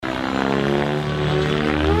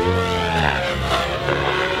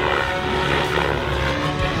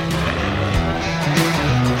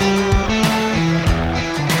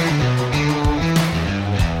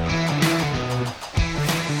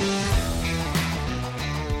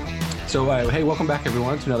Hey, welcome back,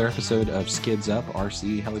 everyone, to another episode of Skids Up,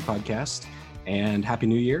 RC Heli Podcast. And Happy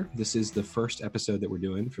New Year. This is the first episode that we're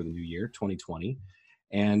doing for the new year, 2020.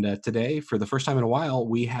 And today, for the first time in a while,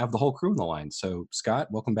 we have the whole crew on the line. So, Scott,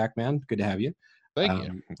 welcome back, man. Good to have you. Thank you.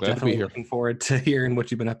 I'm glad Definitely to be here. Looking forward to hearing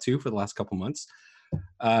what you've been up to for the last couple months.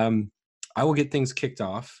 I will get things kicked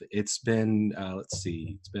off. It's been,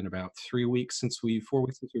 it's been about 4 weeks since we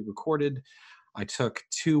recorded. I took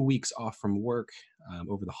 2 weeks off from work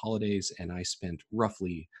over the holidays, and I spent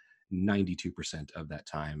roughly 92% of that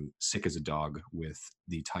time sick as a dog with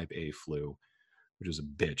the type A flu, which was a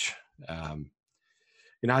bitch.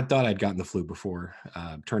 I thought I'd gotten the flu before.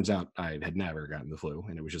 Turns out I had never gotten the flu,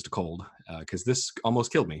 and it was just a cold, because this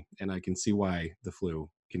almost killed me. And I can see why the flu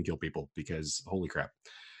can kill people, because holy crap,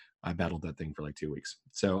 I battled that thing for like 2 weeks.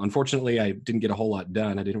 So unfortunately, I didn't get a whole lot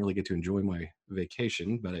done. I didn't really get to enjoy my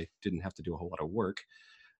vacation, but I didn't have to do a whole lot of work.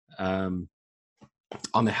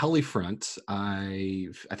 On the heli front, I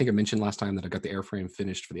think I mentioned last time that I got the airframe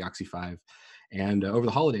finished for the Oxy 5. And over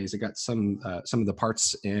the holidays, I got some of the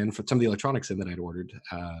parts in for some of the electronics in that I'd ordered.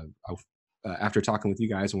 After talking with you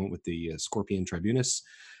guys, I went with the Scorpion Tribunus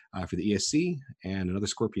for the ESC and another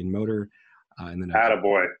Scorpion motor. And then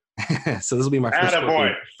Attaboy. So this will be my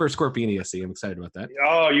first Scorpion ESC. I'm excited about that.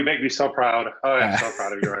 Oh, you make me so proud. Oh, I'm so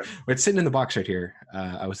proud of you. Right? It's sitting in the box right here.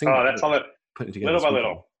 I was thinking. Oh, that's all it. Putting it together Little by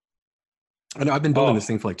little. I know I've been building this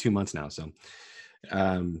thing for like 2 months now. So,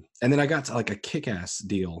 and then I got like a kick-ass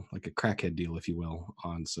deal, like a crackhead deal, if you will,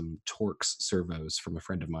 on some Torx servos from a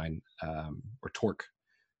friend of mine, or Torque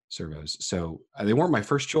servos. So they weren't my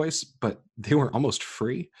first choice, but they were almost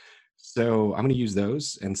free. So I'm going to use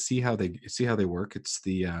those and see how they work. It's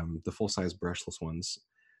the full-size brushless ones.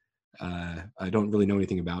 I don't really know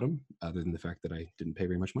anything about them other than the fact that I didn't pay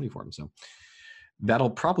very much money for them. So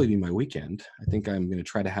that'll probably be my weekend. I think I'm going to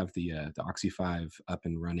try to have the Oxy 5 up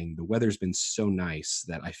and running. The weather's been so nice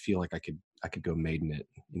that I feel like I could go maiden it,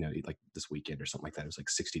 like this weekend or something like that. It was like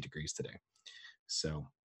 60 degrees today. So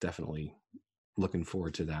definitely looking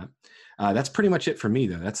forward to that. That's pretty much it for me,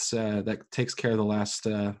 though. That takes care of the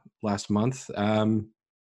last month.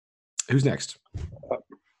 Who's next?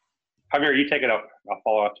 Javier, you take it up. I'll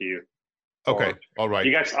follow up to you. Okay. All right.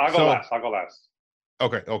 You guys, I'll go last.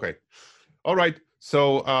 Okay. All right.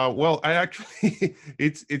 So, I actually,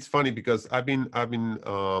 it's funny because I've been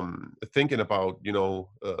thinking about,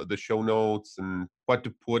 the show notes and what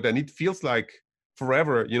to put, and it feels like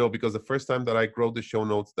forever, because the first time that I wrote the show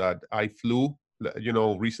notes that I flew,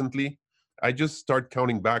 recently, I just start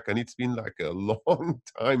counting back, and it's been like a long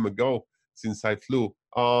time ago since I flew.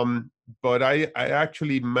 But I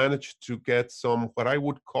actually managed to get some what I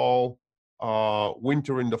would call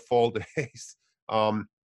winter in the fall days.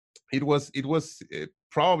 It was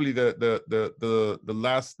probably the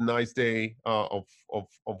last nice day of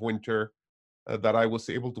winter that I was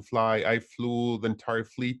able to fly. I flew the entire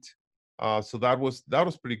fleet. So that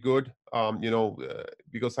was pretty good,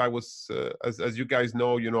 because I was, as you guys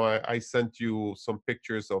know, I sent you some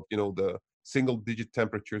pictures of, the single-digit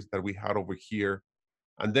temperatures that we had over here.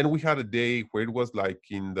 And then we had a day where it was like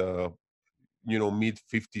in the, mid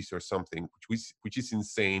 50s or something, which is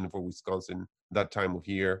insane for Wisconsin that time of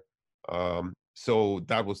year. So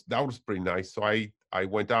that was pretty nice. So I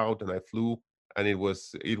went out and I flew, and it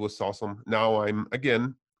was awesome. Now I'm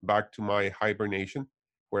again back to my hibernation,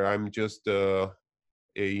 where I'm just a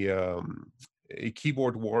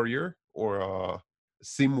keyboard warrior or a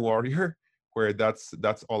sim warrior, where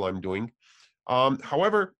that's all I'm doing.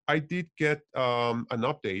 However, I did get an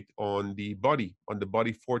update on the Buddy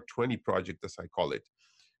 420 project, as I call it,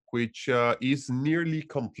 which is nearly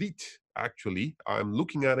complete. Actually, I'm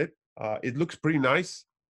looking at it. It looks pretty nice.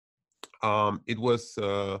 It was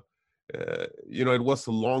it was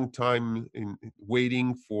a long time in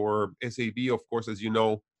waiting for SAB. Of course, as you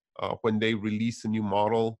know, when they release a new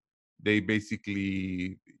model, they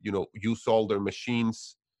basically, use all their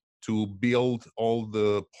machines to build all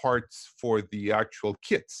the parts for the actual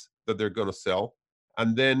kits that they're going to sell.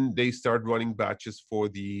 And then they start running batches for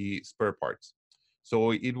the spare parts.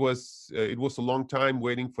 So it was a long time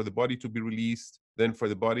waiting for the body to be released, then for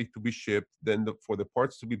the body to be shipped, then for the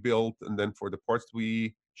parts to be built, and then for the parts to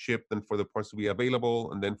be shipped, and for the parts to be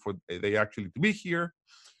available, and then for they actually to be here.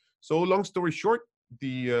 So long story short,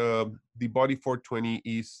 the Body 420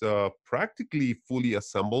 is practically fully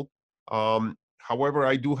assembled. However,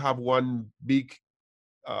 I do have one big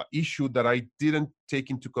issue that I didn't take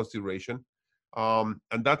into consideration,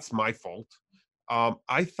 and that's my fault.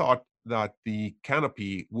 I thought that the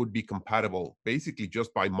canopy would be compatible basically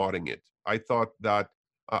just by modding it. I thought that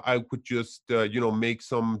I could just make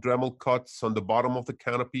some Dremel cuts on the bottom of the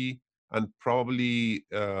canopy and probably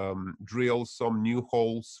drill some new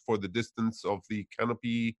holes for the distance of the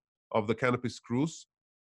canopy screws.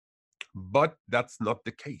 But that's not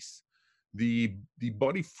the case. The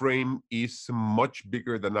body frame is much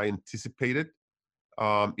bigger than I anticipated.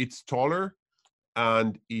 It's taller,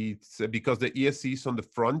 and it's because the ESC is on the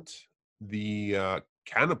front, the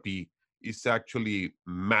canopy is actually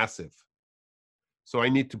massive. So I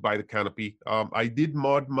need to buy the canopy. I did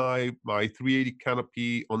mod my 380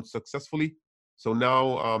 canopy unsuccessfully. So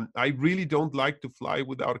now I really don't like to fly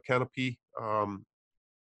without a canopy.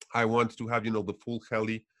 I want to have, the full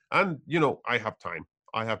heli, and I have time.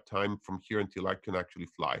 I have time from here until I can actually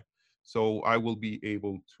fly. So I will be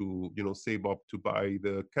able to, save up to buy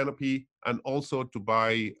the canopy and also to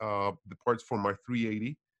buy the parts for my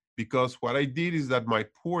 380, because what I did is that my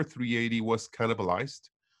poor 380 was cannibalized.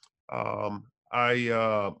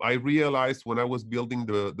 I realized when I was building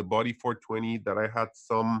the body 420 that I had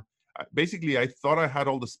some. Basically, I thought I had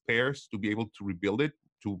all the spares to be able to rebuild it,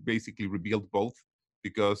 to basically rebuild both,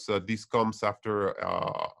 because this comes after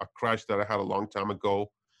a crash that I had a long time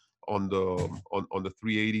ago on the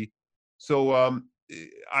 380. So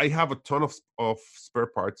I have a ton of spare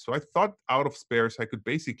parts. So I thought out of spares, I could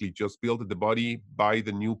basically just build the body, buy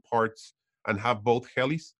the new parts, and have both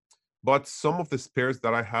helis. But some of the spares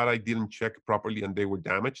that I had, I didn't check properly and they were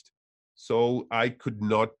damaged. So I could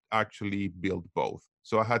not actually build both.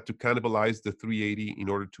 So I had to cannibalize the 380 in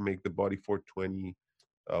order to make the body 420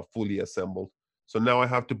 fully assembled. So now I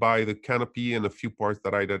have to buy the canopy and a few parts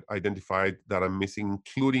that I identified that I'm missing,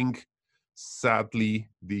 including, sadly,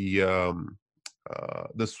 the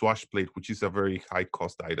swash plate, which is a very high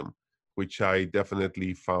cost item, which I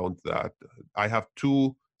definitely found that I have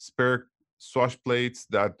two spare swash plates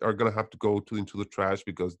that are gonna have to go into the trash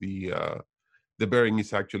because the bearing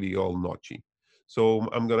is actually all notchy. So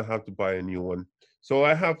I'm gonna have to buy a new one. So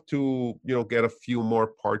I have to get a few more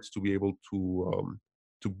parts to be able to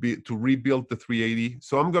rebuild the 380.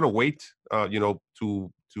 So I'm gonna wait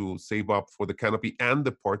to save up for the canopy and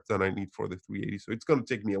the parts that I need for the 380. So it's gonna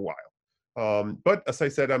take me a while. But as I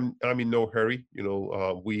said, I'm in no hurry.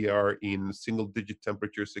 We are in single digit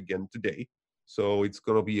temperatures again today. So it's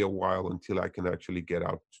gonna be a while until I can actually get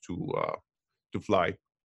out to fly.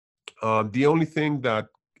 The only thing that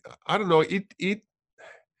I don't know, it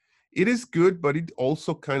is good, but it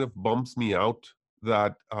also kind of bums me out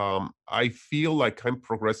that I feel like I'm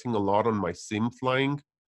progressing a lot on my sim flying.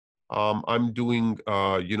 I'm doing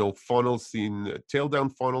funnels in tail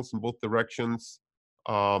down funnels in both directions,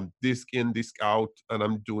 disc in, disc out, and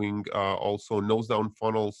I'm doing also nose down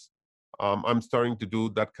funnels. I'm starting to do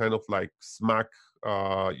that kind of like smack,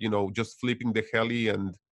 just flipping the heli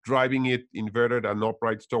and driving it inverted and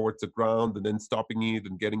upright towards the ground, and then stopping it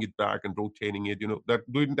and getting it back and rotating it. That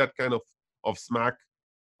doing that kind of smack.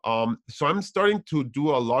 So I'm starting to do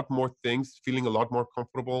a lot more things, feeling a lot more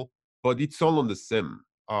comfortable, but it's all on the sim.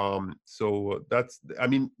 So I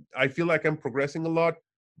mean, I feel like I'm progressing a lot,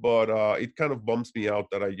 but it kind of bums me out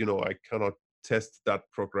that I cannot test that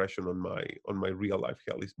progression on my real life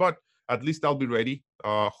helis. But at least I'll be ready,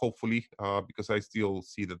 hopefully, because I still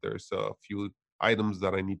see that there's a few items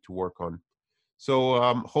that I need to work on. So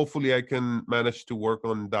hopefully I can manage to work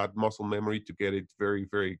on that muscle memory to get it very,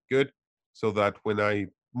 very good, so that when I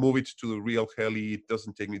move it to the real heli, it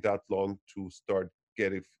doesn't take me that long to start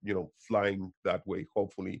get it, flying that way.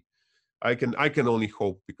 Hopefully, I can only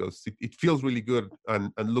hope, because it feels really good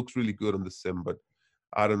and looks really good on the sim, but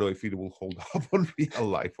I don't know if it will hold up on real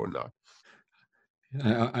life or not.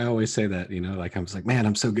 I always say that, like I'm just like, man,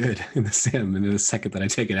 I'm so good in the sim, and in the second that I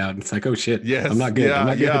take it out, it's like, oh shit, Yes, I'm not good. I'm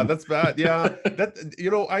not good. yeah, that's bad. Yeah,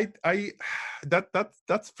 that I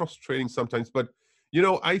that's frustrating sometimes, but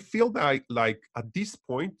I feel that like at this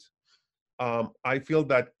point, I feel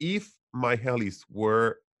that if my helis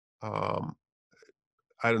were, um,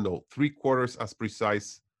 I don't know, 3/4 as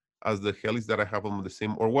precise as the helis that I have on the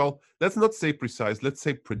sim, or well, let's not say precise, let's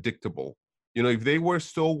say predictable. If they were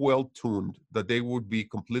so well tuned that they would be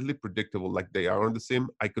completely predictable like they are on the sim,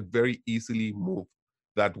 I could very easily move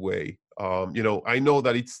that way. I know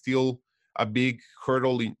that it's still a big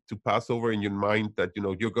hurdle to pass over in your mind, that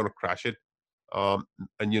you're gonna crash it,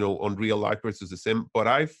 and on real life versus the sim. But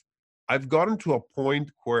I've gotten to a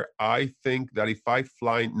point where I think that if I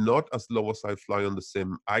fly not as low as I fly on the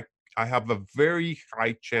sim, I have a very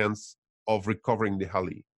high chance of recovering the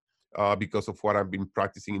heli, because of what I've been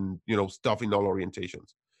practicing, stuff in all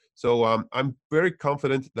orientations. So I'm very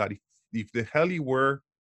confident that if the heli were,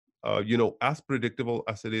 as predictable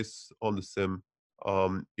as it is on the sim,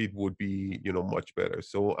 it would be, much better.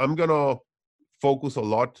 So I'm gonna focus a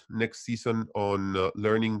lot next season on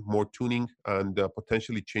learning more tuning and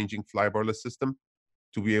potentially changing flybarless system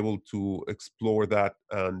to be able to explore that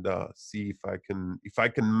and see if I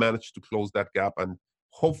can manage to close that gap, and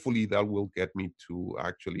hopefully that will get me to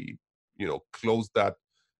actually close that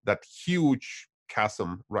huge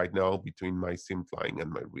chasm right now between my sim flying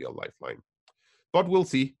and my real life flying. But we'll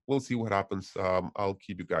see what happens. I'll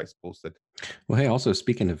keep you guys posted. Well, hey, also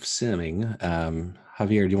speaking of simming,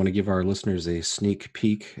 Javier, do you want to give our listeners a sneak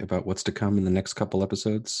peek about what's to come in the next couple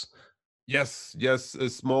episodes? Yes, a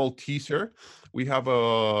small teaser. We have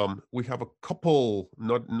a couple,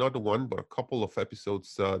 not one, but a couple of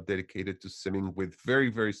episodes dedicated to simming with very,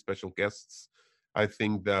 very special guests. I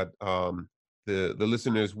think that the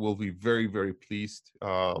listeners will be very, very pleased.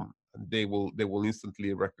 They will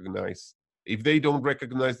instantly recognize. If they don't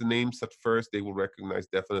recognize the names at first, they will recognize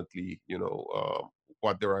definitely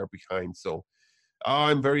what there are behind. So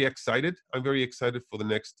I'm very excited. I'm very excited for the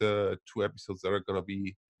next 2 episodes that are going to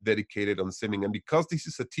be dedicated on simming. And because this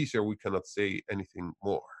is a teaser, we cannot say anything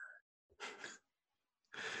more.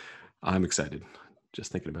 I'm excited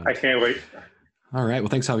just thinking about I it. can't wait. All right. Well,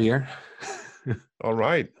 thanks, Javier. All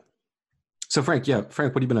right. So Frank, what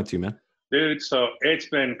have you been up to, man? Dude, so it's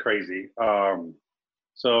been crazy.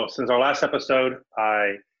 So since our last episode,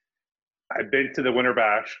 I've been to the Winter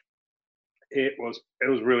Bash. It was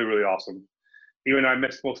really, really awesome. Even though I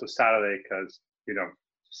missed most of Saturday because,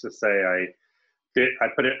 just to say I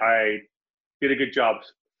did a good job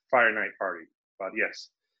Friday night party. But yes.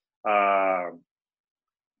 But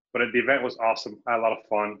the event was awesome. I had a lot of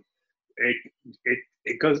fun.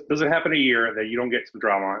 It doesn't happen a year that you don't get some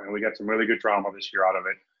drama, and we got some really good drama this year out of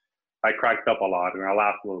it. I cracked up a lot and I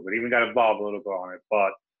laughed a little bit, even got involved a little bit on it.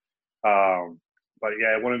 But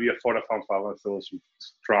yeah, it wouldn't be a fun fun. There was some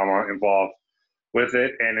drama involved with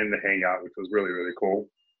it and in the hangout, which was really, really cool,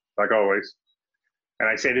 like always. And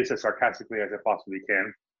I say this as sarcastically as I possibly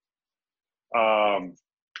can.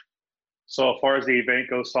 So as far as the event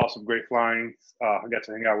goes, saw some great flying. I got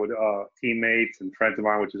to hang out with teammates and friends of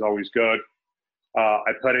mine, which is always good.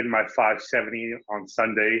 I put in my 570 on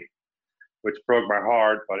Sunday, which broke my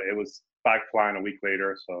heart, but it was back flying a week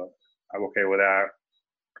later, so I'm okay with that.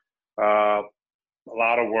 A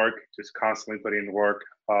lot of work, just constantly putting in the work.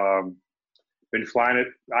 Been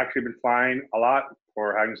flying a lot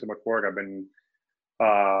for having so much work. I've been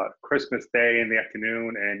Christmas Day in the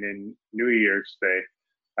afternoon and in New Year's Day.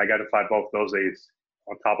 I got to fly both those days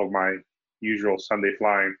on top of my usual Sunday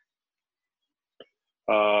flying.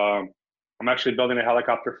 I'm actually building a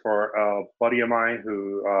helicopter for a buddy of mine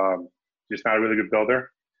who just not a really good builder.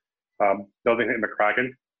 Building it in the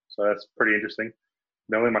Kraken, so that's pretty interesting.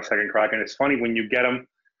 Building my second Kraken. It's funny when you get them,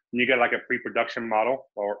 when you get like a pre-production model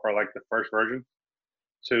or like the first version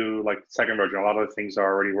to like the second version. A lot of the things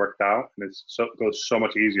are already worked out, and it goes so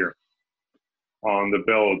much easier on the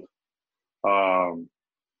build.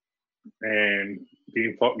 And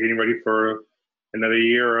getting ready for another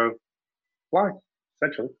year of flying,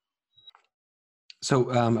 essentially. So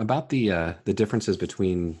about the differences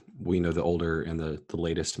between the older and the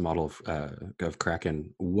latest model of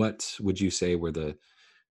Kraken, what would you say were the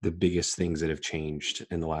biggest things that have changed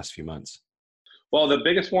in the last few months? Well, the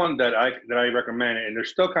biggest one that I recommend, and they're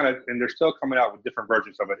still coming out with different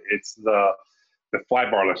versions of it. It's the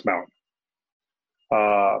flybarless mount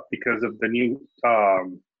because of the new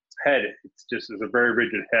head. It's a very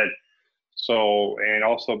rigid head. So, and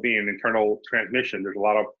also being an internal transmission,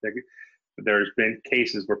 there's been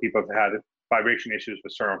cases where people have had vibration issues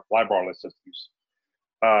with certain flybarless systems.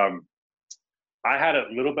 I had a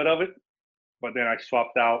little bit of it, but then I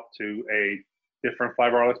swapped out to a different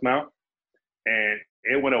flybarless mount, and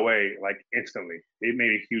it went away like instantly. It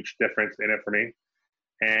made a huge difference in it for me.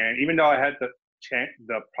 And even though I had the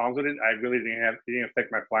problems with it, I really it didn't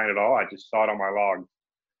affect my flying at all. I just saw it on my log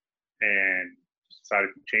and decided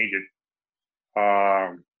to change it.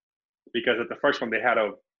 Because at the first one, they had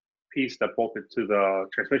a piece that bolted to the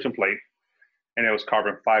transmission plate, and it was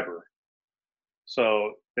carbon fiber.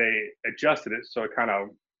 So they adjusted it so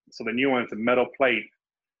so the new one is a metal plate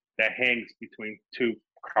that hangs between two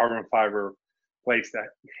carbon fiber plates that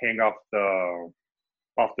hang off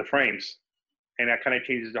the frames, and that kind of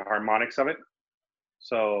changes the harmonics of it.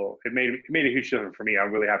 So it made a huge difference for me.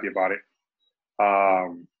 I'm really happy about it.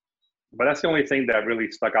 But that's the only thing that really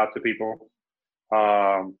stuck out to people.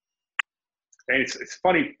 And it's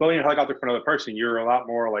funny, building a helicopter for another person, you're a lot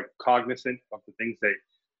more like cognizant of the things that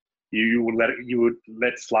you would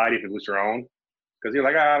let slide if it was your own, because you're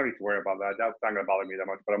like, I don't need to worry about that. That's not gonna bother me that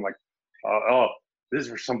much. But I'm like, this is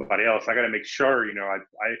for somebody else. I got to make sure,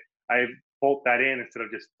 I bolt that in instead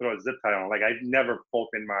of just throw a zip tie on. Like I never bolt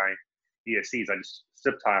in my ESCs. I just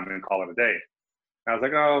zip time and call it a day. And I was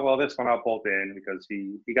like, oh, well, this one I'll bolt in because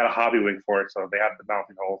he got a hobby wing for it. So they have the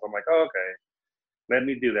mounting holes. I'm like, oh, okay, let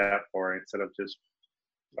me do that for it instead of just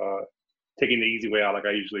taking the easy way out like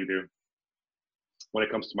I usually do when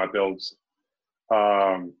it comes to my builds.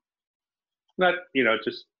 Not,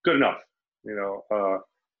 just good enough.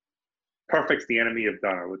 Perfect's the enemy of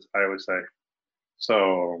done, I would say.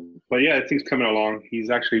 So, but yeah, things coming along.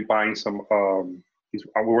 He's actually buying some.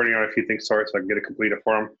 We're working on a few things so I can get it completed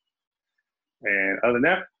for him. And other than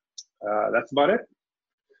that, that's about it.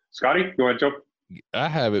 Scotty, you want to jump? I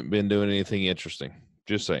haven't been doing anything interesting.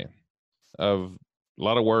 Just saying. Of a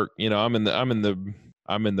lot of work. I'm in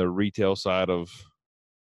the retail side of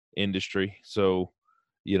industry, so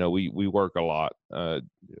we work a lot, a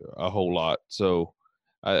whole lot. So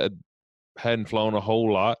I hadn't flown a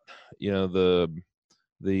whole lot. The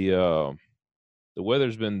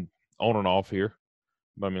weather's been on and off here.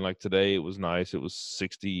 I mean, like today it was nice. It was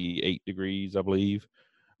 68 degrees, I believe.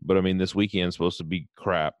 But I mean, this weekend's supposed to be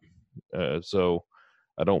crap. So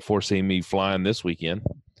I don't foresee me flying this weekend.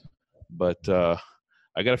 But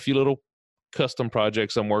I got a few little custom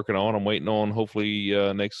projects I'm working on. I'm waiting on hopefully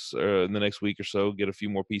in the next week or so get a few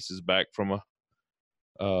more pieces back from a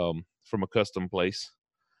custom place,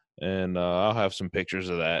 and I'll have some pictures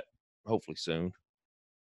of that hopefully soon.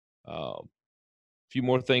 A few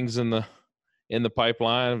more things in the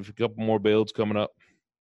pipeline, a couple more builds coming up,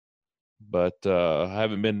 but I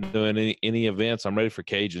haven't been doing any events. I'm ready for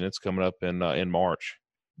Cajun. It's coming up in March.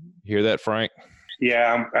 Hear that, Frank?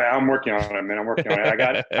 Yeah, I'm working on it, man. I'm working on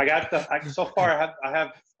it. So far I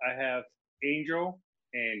have Angel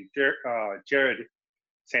and Jared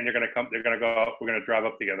saying they're gonna come. They're gonna go up. We're gonna drive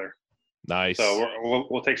up together. Nice. So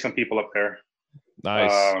we'll take some people up there.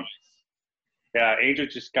 Nice. Yeah, Angel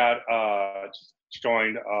just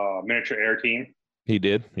joined miniature air team. He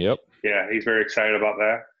did. Yep. Yeah, he's very excited about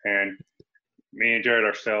that. And me and Jared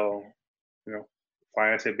are still,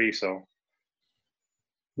 flying SAB. So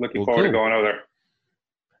looking forward to going over there.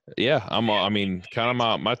 Yeah, I'm kind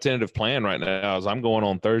of my tentative plan right now is I'm going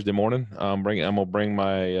on Thursday morning. I'm gonna bring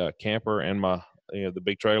my camper and my the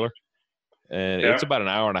big trailer, and it's about an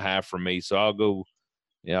hour and a half from me. So I'll go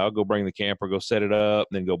bring the camper, go set it up,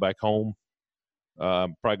 then go back home.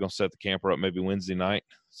 I'm probably gonna set the camper up maybe Wednesday night,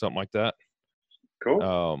 something like that.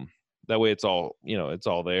 Cool. That way it's all it's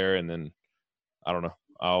all there, and then I don't know.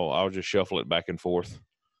 I'll just shuffle it back and forth.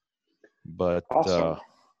 But awesome.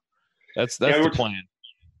 That's the plan.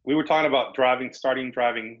 We were talking about starting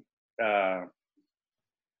driving, because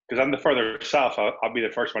I'm the further south. So I'll be the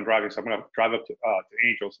first one driving. So I'm going to drive up to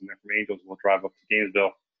Angels, and then from Angels we'll drive up to Gainesville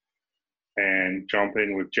and jump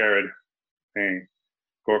in with Jared and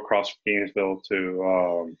go across Gainesville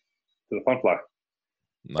to the Fun Fly.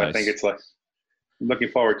 Nice. I think it's I'm looking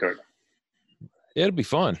forward to it. It'll be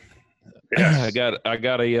fun. Yes.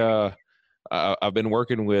 I've been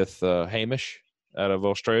working with Hamish out of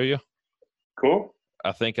Australia. Cool.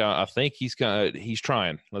 I think he's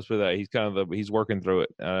trying. Let's put that. He's working through it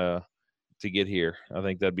to get here. I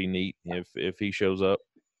think that'd be neat if he shows up.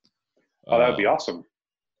 Oh, that would be awesome.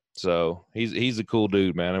 So he's a cool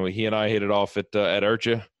dude, man. And he and I hit it off at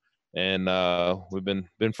IRCHA, and we've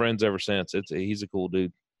been friends ever since. He's a cool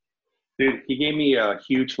dude. Dude, he gave me a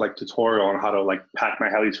huge tutorial on how to pack my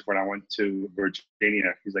helis when I went to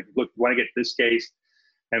Virginia. He's like, look, you want to get this case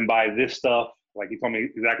and buy this stuff. He told me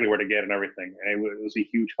exactly where to get and everything, and it was a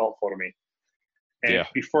huge helpful to me. And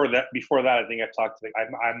before that, I think I've talked to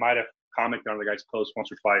I might have commented on the guy's post once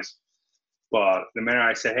or twice, but the minute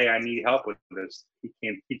I said, "Hey, I need help with this,"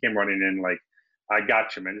 he came running in "I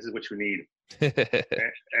got you, man. This is what you need."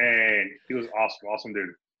 and he was awesome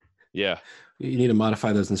dude. Yeah, you need to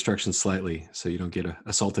modify those instructions slightly so you don't get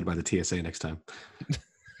assaulted by the TSA next time.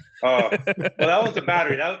 Well, that was the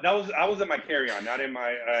battery. That was I was in my carry-on, not in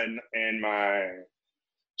my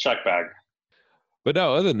check bag. But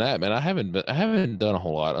no, other than that, man, I haven't done a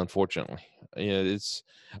whole lot, unfortunately.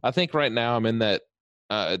 I think right now I'm in that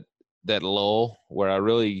lull where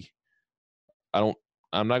I'm not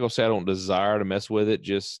gonna say I don't desire to mess with it.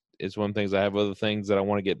 Just it's one of the things I have other things that I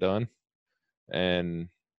want to get done,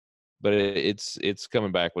 but it's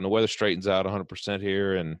coming back when the weather straightens out 100%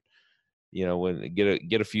 here, and when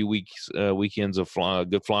get a few weekends of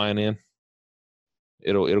good flying in,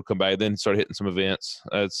 it'll come back. Then start hitting some events.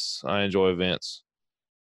 I enjoy events.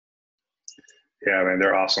 Yeah, man,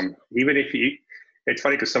 they're awesome. Even if it's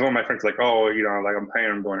funny because some of my friends are I'm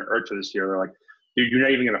planning on going to IRCHA this year. They're like, dude, you're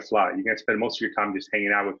not even gonna fly. You're gonna spend most of your time just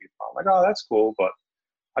hanging out with people. I'm like, oh, that's cool, but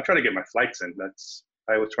I try to get my flights in.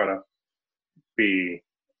 I always try to be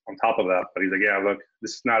on top of that. But he's like, yeah, look,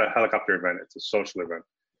 this is not a helicopter event. It's a social event.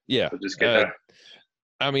 Yeah. So just get that.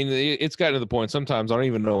 I mean, it's gotten to the point. Sometimes I don't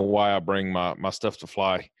even know why I bring my stuff to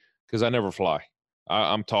fly, because I never fly.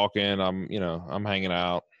 I'm talking. I'm hanging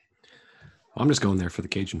out. I'm just going there for the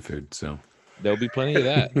Cajun food. So There'll be plenty of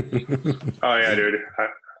that. Oh yeah, dude.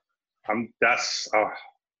 That's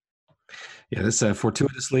yeah, this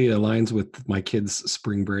fortuitously aligns with my kids'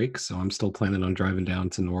 spring break, so I'm still planning on driving down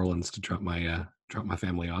to New Orleans to drop my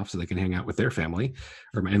family off so they can hang out with their family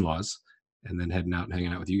or my in-laws, and then heading out and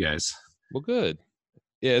hanging out with you guys. Well, good.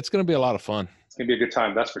 Yeah, it's going to be a lot of fun. it's gonna be a good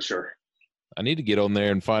time. That's for sure. I need to get on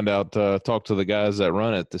there and find out, talk to the guys that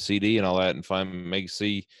run it, the CD and all that, and make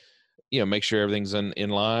sure everything's in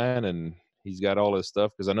line and he's got all this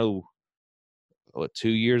stuff. Because I know, 2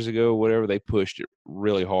 years ago, whatever, they pushed it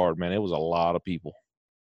really hard, man. It was a lot of people.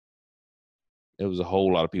 It was a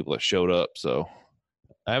whole lot of people that showed up. So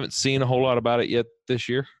I haven't seen a whole lot about it yet this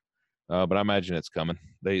year, but I imagine it's coming.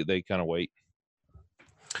 They kind of wait.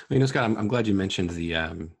 Scott, I'm glad you mentioned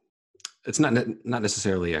the. It's not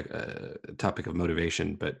necessarily a topic of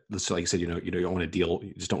motivation, but like you said, you don't want to deal.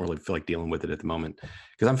 You just don't really feel like dealing with it at the moment.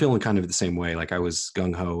 Because I'm feeling kind of the same way. Like I was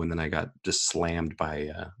gung ho, and then I got just slammed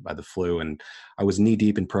by the flu, and I was knee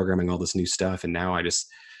deep in programming all this new stuff, and now I just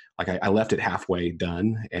I left it halfway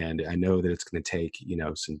done, and I know that it's going to take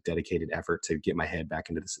some dedicated effort to get my head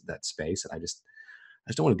back into that space, and I just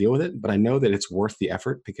don't want to deal with it. But I know that it's worth the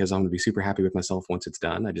effort because I'm going to be super happy with myself once it's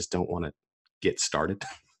done. I just don't want to get started.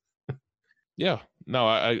 Yeah, no,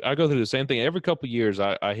 I go through the same thing every couple of years.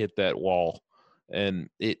 I hit that wall, and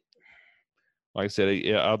it, like I said,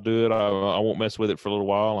 yeah, I'll do it. I won't mess with it for a little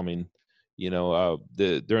while. I mean,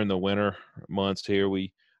 during the winter months here,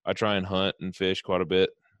 I try and hunt and fish quite a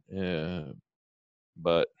bit,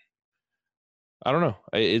 but I don't know.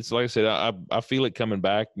 It's like I said, I feel it coming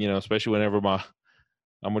back. Especially whenever I'm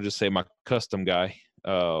gonna just say my custom guy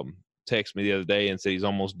texted me the other day and said he's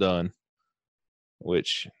almost done.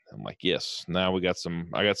 Which I'm like, yes, now I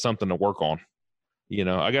got something to work on.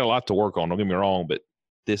 I got a lot to work on. Don't get me wrong, but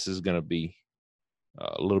this is going to be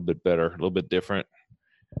a little bit better, a little bit different.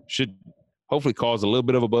 Should hopefully cause a little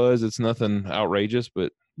bit of a buzz. It's nothing outrageous,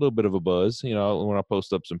 but a little bit of a buzz, when I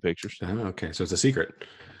post up some pictures. Oh, okay. So it's a secret. A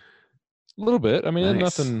little bit. I mean,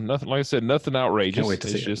 Nice. nothing, like I said, nothing outrageous. Can't wait to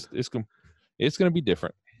see it. Just, it's going to be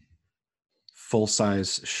different. Full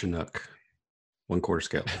size Chinook. 1/4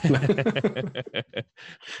 scale.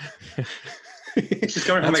 That's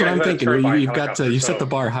what I'm thinking. You set the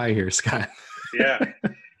bar high here, Scott. Yeah.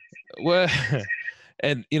 Well,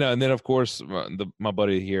 and then of course my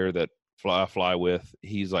buddy here that I fly with,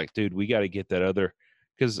 he's like, dude, we got to get that other,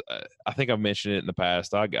 because I think I've mentioned it in the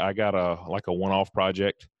past. I got a one-off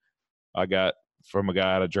project I got from a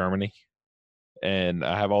guy out of Germany, and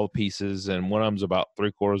I have all the pieces, and one of them's about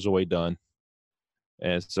 3/4 of the way done.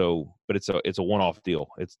 And so, but it's a one-off deal.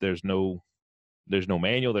 There's no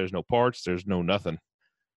manual, there's no parts, there's no nothing.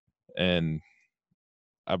 And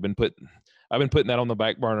I've been putting that on the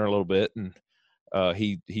back burner a little bit. And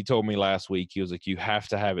he told me last week, he was like, you have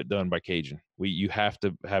to have it done by Cajun. You have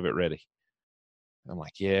to have it ready. I'm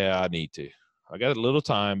like, yeah, I need to. I got a little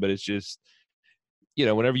time, but it's just,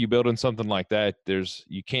 whenever you're building something like that,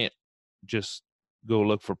 you can't just go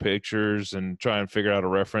look for pictures and try and figure out a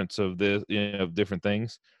reference of this, of different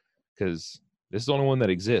things, because this is the only one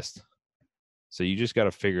that exists. So you just got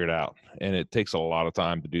to figure it out, and it takes a lot of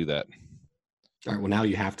time to do that. All right. Well, now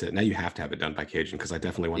you have to have it done by Cajun, because I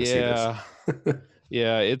definitely want to see this.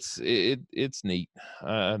 Yeah, it's neat.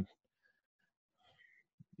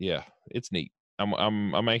 Yeah, it's neat.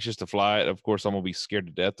 I'm anxious to fly it. Of course, I'm gonna be scared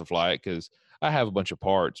to death to fly it because I have a bunch of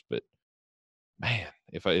parts, but man,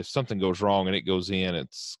 if something goes wrong and it goes in,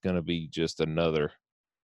 it's going to be just another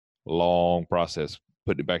long process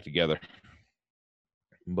putting it back together.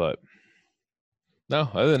 But no,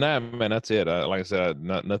 other than that, man, that's it. Like I said,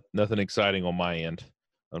 nothing exciting on my end,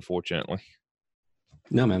 unfortunately.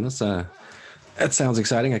 No, man, that sounds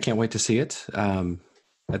exciting. I can't wait to see it.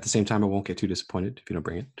 At the same time, I won't get too disappointed if you don't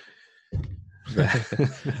bring it.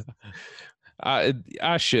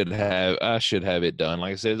 I should have it done.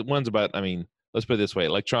 Like I said, one's about, let's put it this way.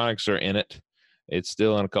 Electronics are in it. It's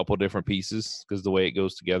still in a couple different pieces because the way it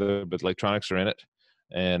goes together, but electronics are in it.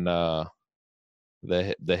 And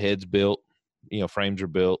the head's built, frames are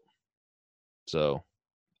built. So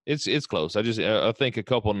it's close. I think a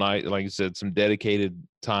couple nights, like you said, some dedicated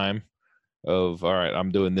time of, all right, I'm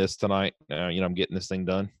doing this tonight. I'm getting this thing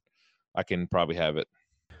done. I can probably have it.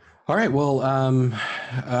 All right. Well,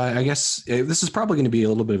 I guess this is probably going to be a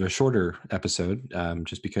little bit of a shorter episode,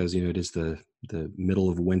 just because it is the middle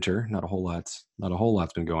of winter. Not a whole lot's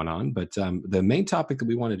been going on. But the main topic that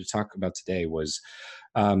we wanted to talk about today was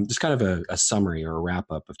just kind of a summary or a wrap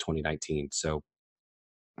up of 2019. So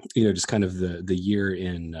just kind of the year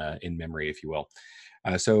in memory, if you will.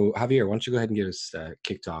 So Javier, why don't you go ahead and get us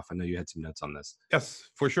kicked off? I know you had some notes on this. Yes,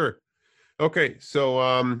 for sure. Okay, so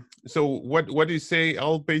what do you say?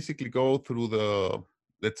 I'll basically go through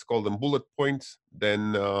let's call them bullet points.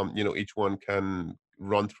 Then each one can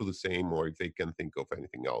run through the same, or if they can think of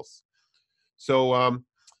anything else. So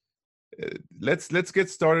let's get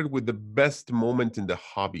started with the best moment in the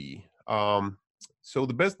hobby. So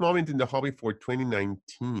the best moment in the hobby for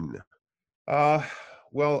 2019.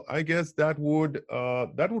 Well, I guess that would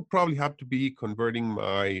probably have to be converting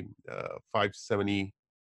my 570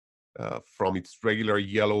 from its regular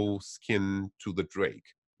yellow skin to the Drake.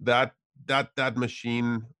 That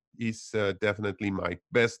machine is definitely my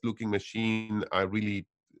best looking machine. I really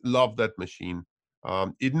love that machine.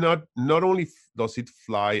 It not only does it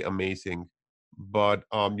fly amazing, but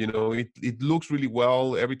it looks really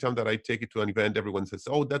well. Every time that I take it to an event, everyone says,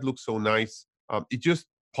 "Oh, that looks so nice." It just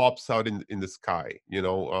pops out in the sky.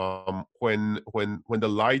 When the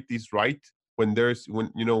light is right, when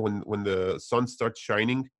the sun starts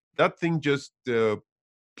shining, that thing just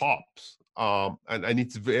pops, and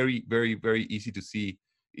it's very, very, very easy to see.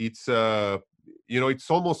 It's it's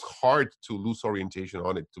almost hard to lose orientation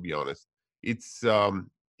on it, to be honest. It's a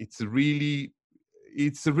really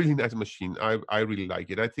nice machine. I really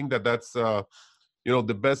like it. I think that's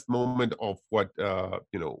the best moment of what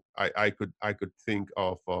I could think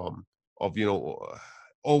of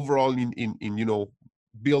overall in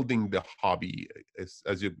building the hobby,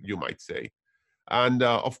 as you might say. And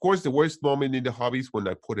of course, the worst moment in the hobby is when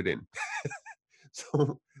I put it in.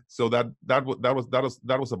 So that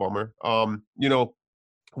was a bummer.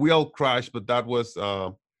 We all crashed, but that was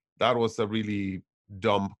a really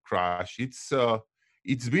dumb crash. It's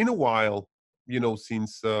been a while,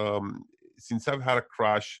 since I've had a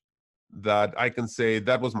crash that I can say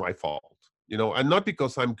that was my fault. And not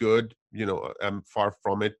because I'm good. I'm far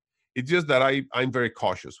from it. It's just that I'm very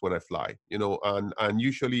cautious when I fly. And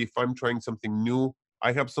usually if I'm trying something new,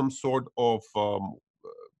 I have some sort of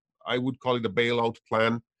I would call it a bailout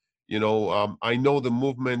plan. I know the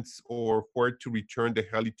movements or where to return the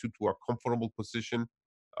heli to a comfortable position,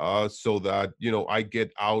 so that I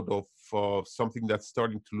get out of something that's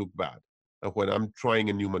starting to look bad when I'm trying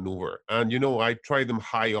a new maneuver. And I try them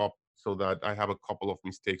high up so that I have a couple of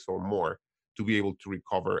mistakes or more to be able to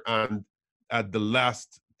recover. And at the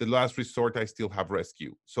last resort, I still have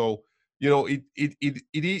rescue. So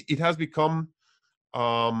it has become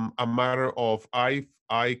a matter of I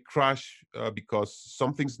crash because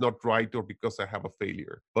something's not right or because I have a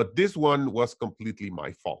failure. But this one was completely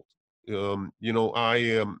my fault. I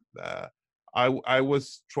am. I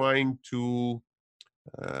was trying to.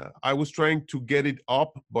 I was trying to get it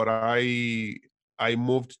up, but I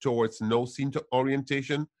moved towards no scene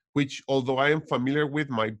orientation, which, although I am familiar with,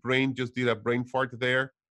 my brain just did a brain fart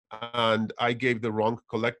there, and I gave the wrong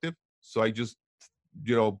collective. So I just,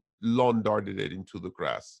 lawn darted it into the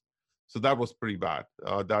grass. So that was pretty bad.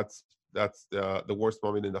 That's the worst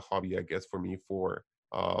moment in the hobby, I guess, for me for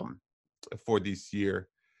this year.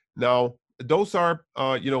 Now, those are,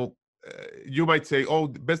 you might say, oh,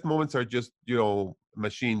 the best moments are just,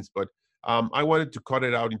 machines, but I wanted to cut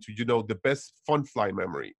it out into, the best fun fly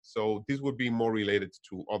memory. So this would be more related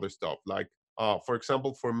to other stuff. Like, for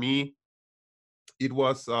example, for me, it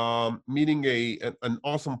was meeting an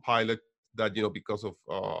awesome pilot that, because of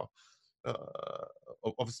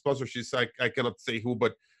sponsorships, I cannot say who,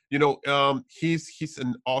 but he's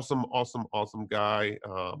an awesome guy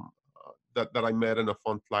that I met in a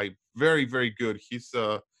fun flight. Very, very good. He's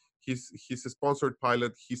a sponsored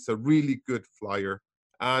pilot. He's a really good flyer.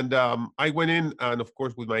 And I went in, and of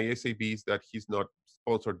course with my SABs that he's not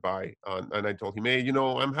sponsored by, and I told him, hey,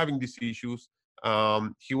 I'm having these issues.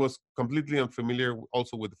 He was completely unfamiliar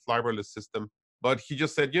also with the flybarless system, but he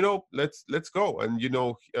just said, let's go. And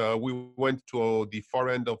we went to the far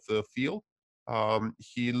end of the field.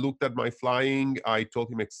 He looked at my flying. I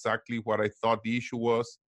told him exactly what I thought the issue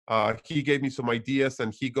was. He gave me some ideas,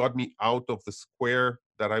 and he got me out of the square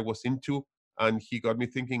that I was into, and he got me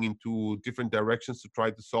thinking into different directions to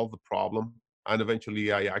try to solve the problem. And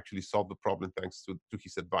eventually I actually solved the problem thanks to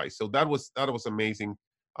his advice. So that was amazing.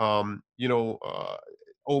 Over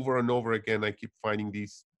and over again, I keep finding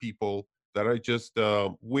these people that are just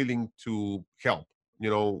willing to help,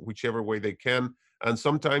 whichever way they can. And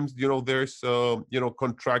sometimes, there's,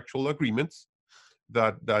 contractual agreements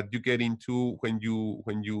that you get into when you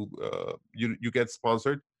get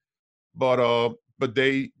sponsored, but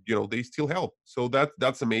they, you know, they still help. So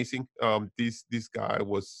that's amazing. This guy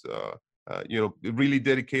was you know, really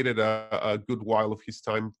dedicated a good while of his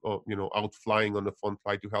time, you know, out flying on the fun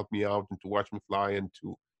fly to help me out and to watch me fly and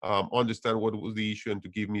to understand what was the issue and to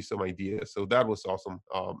give me some ideas. So that was awesome.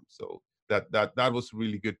 So that was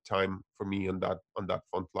really good time for me on that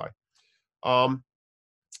fun fly. Um,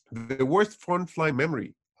 the worst fun fly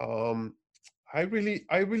memory. I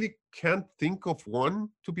really can't think of one,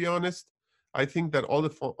 to be honest. I think that all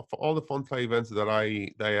the fun fly events that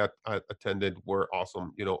I attended were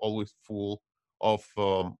awesome. You know, always full of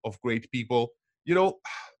great people. You know,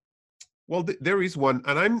 well, there is one,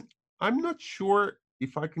 and I'm not sure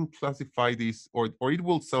if I can classify this, or it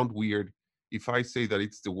will sound weird if I say that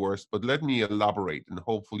it's the worst. But let me elaborate, and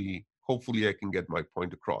hopefully I can get my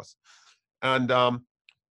point across. And um,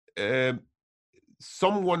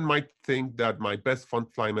 someone might think that my best fun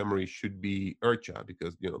fly memory should be IRCHA,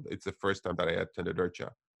 because, you know, it's the first time that I attended IRCHA.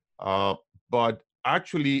 Uh, but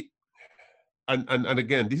actually, and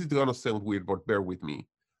again, this is gonna sound weird, but bear with me.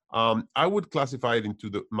 I would classify it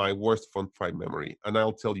into my worst fun fly memory, and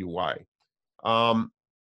I'll tell you why. Um,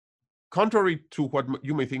 Contrary to what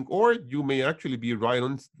you may think, or you may actually be right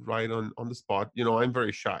on the spot. You know, I'm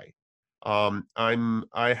very shy.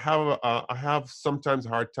 I have sometimes a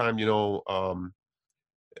hard time, you know, uh,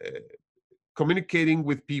 communicating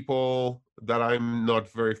with people that I'm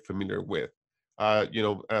not very familiar with. You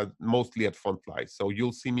know, mostly at fun fly. So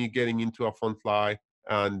you'll see me getting into a fun fly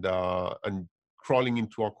and crawling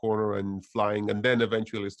into a corner and flying, and then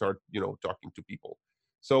eventually start, you know, talking to people.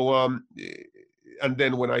 So and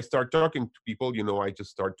then when I start talking to people, you know, I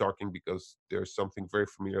just start talking because there's something very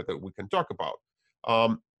familiar that we can talk about.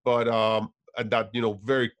 But and that, you know,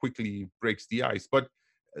 very quickly breaks the ice. But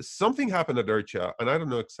something happened at IRCHA, and I don't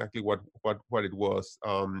know exactly what it was.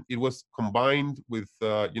 It was combined with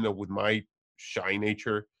you know, with my shy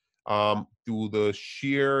nature, to the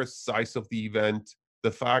sheer size of the event,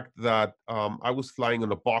 the fact that I was flying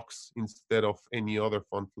on a box instead of any other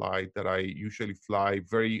fun fly that I usually fly,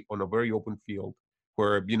 very on a very open field,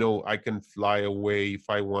 where, you know, I can fly away if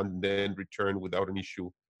I want and then return without an issue.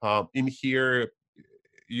 In here,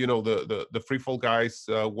 you know, the free fall guys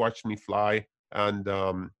watched me fly, and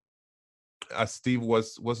as Steve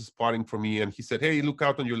was spotting for me, and he said, "Hey, look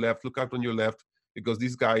out on your left, look out on your left, because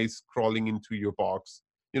this guy is crawling into your box."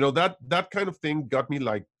 You know, that kind of thing got me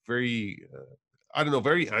like very, I don't know,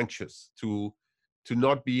 very anxious to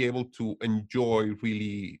not be able to enjoy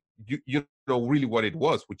really, you know, really what it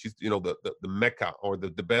was, which is, you know, the mecca, or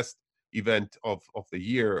the best event of the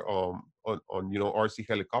year, on, you know, RC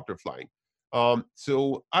helicopter flying.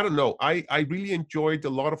 So I don't know. I really enjoyed a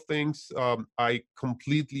lot of things. I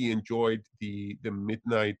completely enjoyed the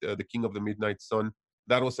midnight, the King of the Midnight Sun.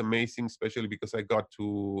 That was amazing, especially because I got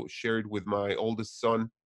to share it with my oldest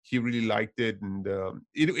son. He really liked it, and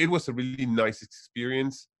it was a really nice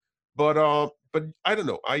experience. But I don't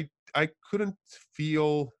know. I couldn't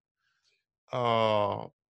feel uh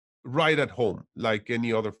right at home like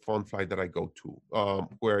any other fun flight that I go to,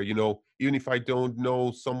 where, you know, even if I don't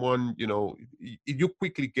know someone, you know, you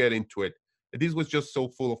quickly get into it. This was just so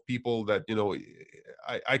full of people that, you know,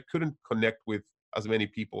 I couldn't connect with as many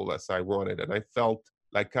people as I wanted, and I felt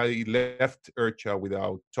like I left IRCHA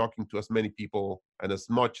without talking to as many people and as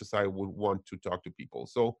much as I would want to talk to people.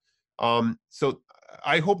 So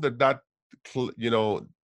I hope you know,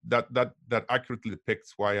 that accurately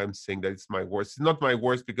depicts why I'm saying that it's my worst. It's not my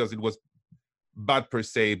worst because it was bad per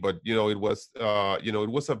se, but, you know, it was you know, it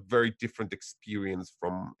was a very different experience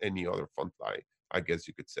from any other fun fly, I guess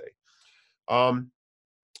you could say. Um,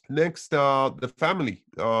 Next, the family.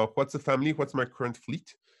 What's the family? What's my current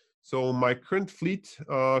fleet? So my current fleet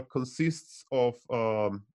consists of a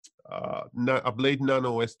Blade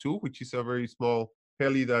Nano S2, which is a very small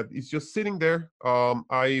heli that is just sitting there.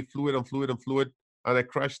 I flew it and flew it and flew it, and I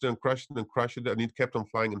crashed it and crashed it and crashed it, and it kept on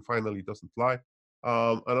flying, and finally it doesn't fly.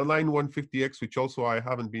 And a Line 150X, which also I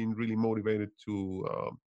haven't been really motivated to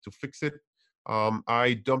fix it.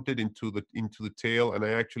 I dumped it into the tail, and I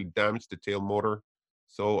actually damaged the tail motor.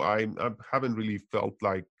 So I haven't really felt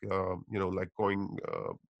like you know, like going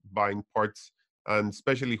buying parts, and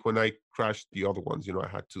especially when I crashed the other ones, you know, I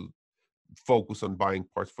had to focus on buying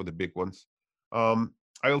parts for the big ones.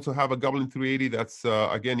 I also have a Goblin 380 that's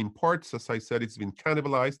again in parts. As I said, it's been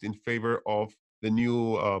cannibalized in favor of the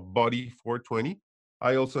new Body 420.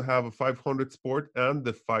 I also have a 500 Sport and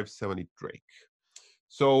the 570 Drake.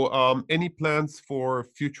 So any plans for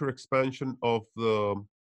future expansion of the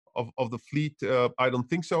fleet? I don't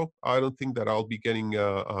think so. I don't think that I'll be getting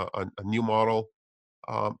a new model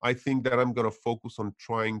I think that I'm going to focus on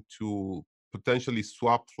trying to potentially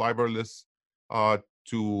swap flybarless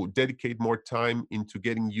to dedicate more time into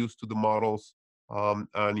getting used to the models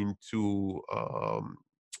and into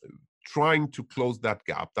trying to close that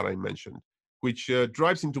gap that I mentioned, which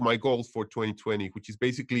drives into my goals for 2020, which is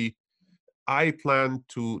basically I plan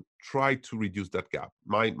to try to reduce that gap.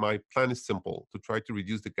 My plan is simple: to try to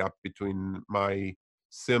reduce the gap between my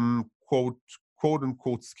sim quote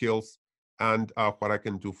unquote skills and what I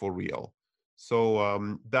can do for real.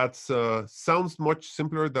 So that's sounds much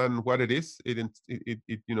simpler than what it is. It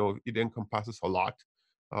encompasses a lot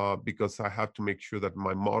because I have to make sure that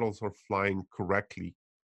my models are flying correctly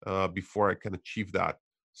before I can achieve that.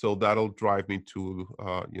 So that'll drive me to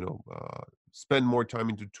spend more time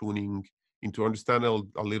into tuning, into understand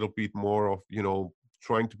a little bit more of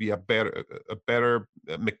trying to be a better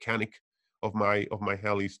mechanic of my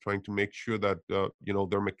helis, trying to make sure that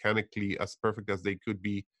they're mechanically as perfect as they could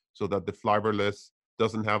be, so that the flybarless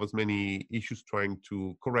doesn't have as many issues trying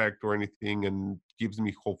to correct or anything, and gives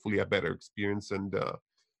me hopefully a better experience and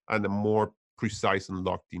a more precise and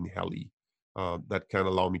locked in heli that can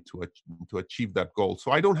allow me to achieve that goal.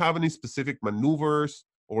 So I don't have any specific maneuvers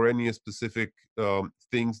or any specific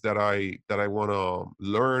things that I want to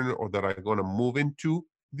learn or that I want to move into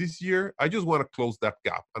this year. I just want to close that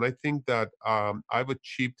gap, and I think that I've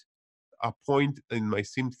achieved a point in my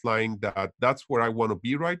sim flying that's where I want to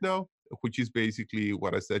be right now, which is basically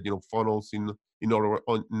what I said. Funnels in all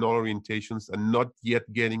orientations, and not yet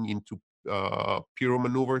getting into pyro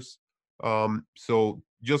maneuvers. So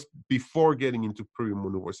just before getting into pyro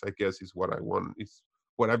maneuvers, I guess is what I want. Is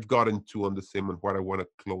what I've gotten to on the sim and what I want to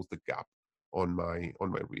close the gap on my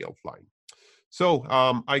real flying. So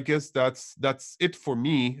I guess that's it for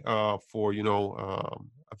me for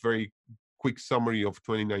a very quick summary of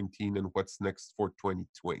 2019 and what's next for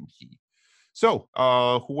 2020. So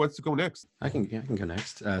who wants to go next? I can go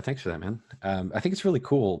next. Thanks for that, man. I think it's really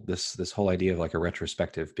cool, this whole idea of like a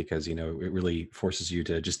retrospective, because it really forces you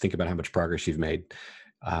to just think about how much progress you've made.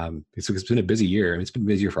 It's been a busy year. I mean, it's been a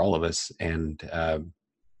busy year for all of us, and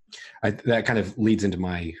that kind of leads into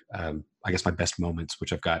my I guess my best moments,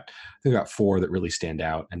 which I've got 4 that really stand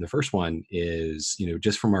out. And the first one is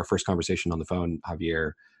just from our first conversation on the phone,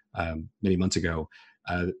 Javier, many months ago,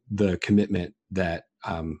 the commitment that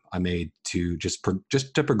I made to just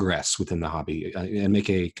to progress within the hobby and make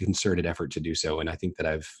a concerted effort to do so. And I think that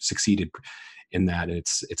I've succeeded in that. And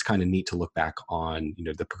it's kind of neat to look back on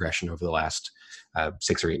the progression over the last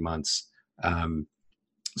 6 or 8 months.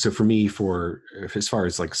 So for me, as far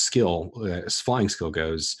as like skill, flying skill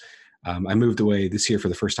goes, I moved away this year for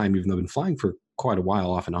the first time, even though I've been flying for quite a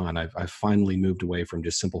while off and on. I've finally moved away from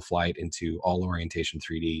just simple flight into all orientation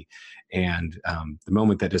 3D. And the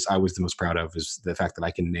moment that I was the most proud of is the fact that I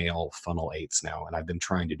can nail funnel 8s now. And I've been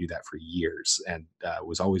trying to do that for years, and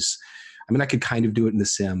was always, I could kind of do it in the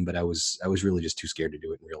sim, but I was really just too scared to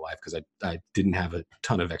do it in real life because I didn't have a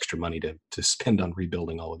ton of extra money to spend on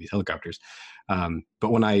rebuilding all of these helicopters. But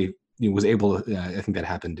when I was able to, I think that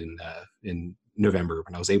happened in November,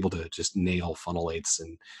 when I was able to just nail funnel 8s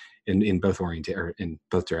and in both in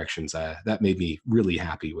both directions, that made me really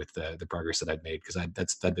happy with the progress that I'd made, because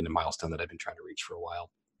that'd been a milestone that I've been trying to reach for a while.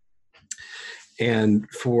 And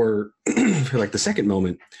for like the second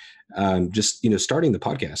moment, just starting the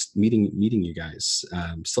podcast, meeting you guys.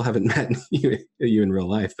 Still haven't met you in real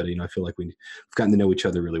life, but I feel like we've gotten to know each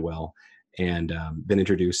other really well, and been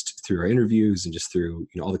introduced through our interviews and just through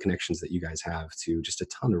all the connections that you guys have to just a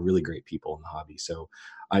ton of really great people in the hobby. So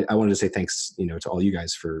I wanted to say thanks to all you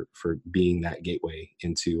guys for being that gateway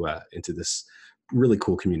into this really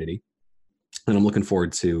cool community. And I'm looking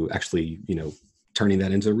forward to actually turning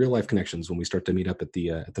that into real life connections when we start to meet up at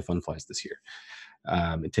the Fun Flies this year,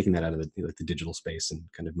 and taking that out of the digital space and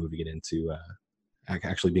kind of moving it into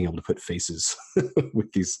actually being able to put faces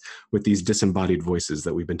with these disembodied voices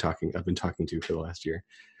that I've been talking to for the last year.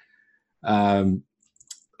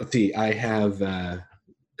 Let's see, I have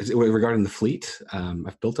regarding the fleet,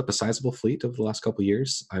 I've built up a sizable fleet over the last couple of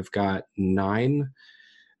years. I've got 9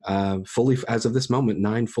 as of this moment,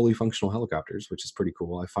 9 fully functional helicopters, which is pretty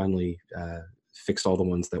cool. I finally fixed all the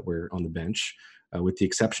ones that were on the bench, with the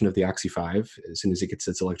exception of the Oxy 5. As soon as it gets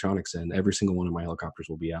its electronics in, every single one of my helicopters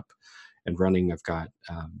will be up and running. I've got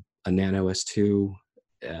a Nano S2,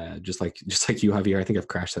 just like you, Javier. I think I've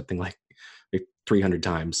crashed that thing like 300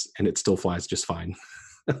 times, and it still flies just fine.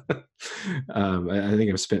 I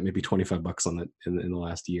think I've spent maybe $25 on it in the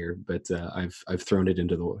last year, but I've thrown it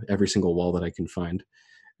into every single wall that I can find.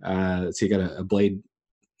 So you got a Blade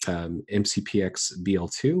MCPX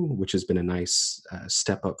BL2, which has been a nice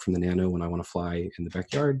step up from the Nano when I want to fly in the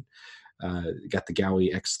backyard. Got the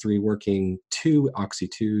Gaui X3 working, 2 Oxy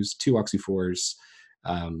 2s, 2 Oxy 4s,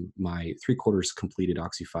 my 3/4 completed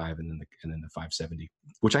Oxy 5, and then the 570,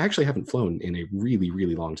 which I actually haven't flown in a really,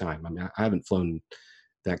 really long time. I mean, I haven't flown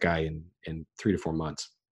that guy in 3 to 4 months.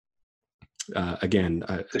 Again,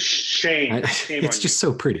 The shame it's on just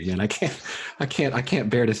so pretty, man. I can't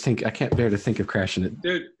bear to think of crashing it.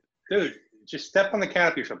 Dude, just step on the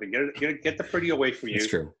canopy or something. Get the pretty away from you. It's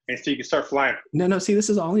true. And so you can start flying. No. See, this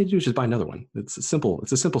is all you need to do is just buy another one. It's a simple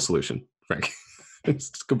solution, Frank.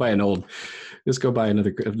 Just go buy another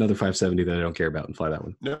 570 that I don't care about and fly that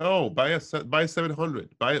one. No, buy a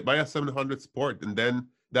 700. Buy a 700 Sport, and then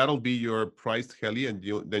that'll be your priced heli, and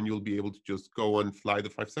you'll be able to just go and fly the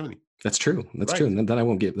 570. That's true. That's Right. true. And then I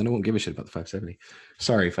won't give a shit about the 570.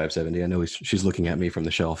 Sorry, 570. I know she's looking at me from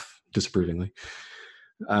the shelf disapprovingly.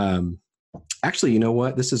 Actually, you know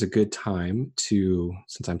what? This is a good time to,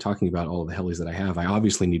 since I'm talking about all of the helis that I have, I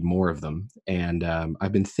obviously need more of them. And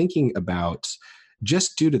I've been thinking about,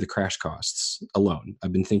 just due to the crash costs alone,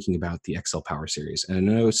 I've been thinking about the XL Power Series. And I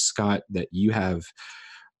know, Scott, that you have,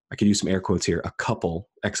 I could use some air quotes here, a couple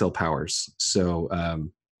XL Powers. So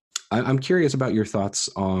I'm curious about your thoughts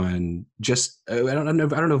on just, I don't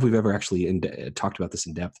know if we've ever actually talked about this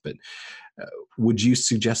in depth, but would you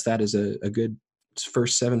suggest that as a good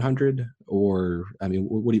first 700? Or, I mean,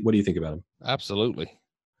 what do you think about them? Absolutely.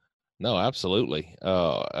 No, absolutely.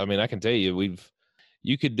 I mean, I can tell you,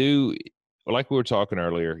 you could do, like we were talking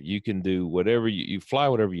earlier, you can do whatever you fly,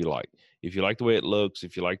 whatever you like. If you like the way it looks,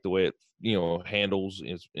 if you like the way it, handles,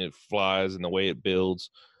 it flies, and the way it builds,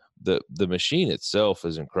 the machine itself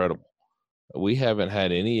is incredible. We haven't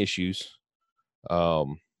had any issues. That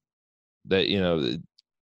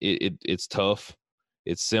it's tough,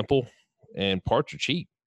 it's simple, and parts are cheap.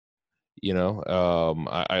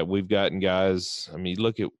 We've gotten guys. I mean,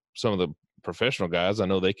 look at some of the professional guys. I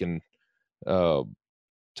know they can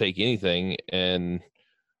take anything and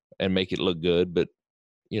make it look good. But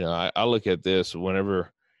I look at this,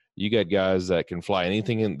 whenever you got guys that can fly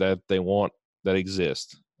anything that they want that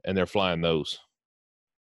exists, and they're flying those.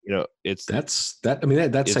 That's saying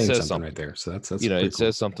says something right there. So that's it cool.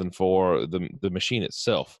 says something for the machine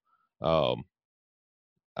itself. That's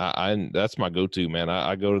my go-to, man.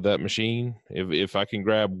 I go to that machine. If I can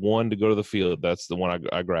grab one to go to the field, that's the one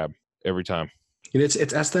I grab every time. It's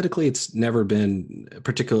aesthetically, it's never been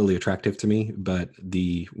particularly attractive to me, but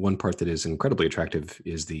the one part that is incredibly attractive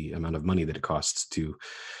is the amount of money that it costs to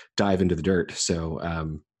dive into the dirt.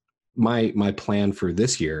 So my plan for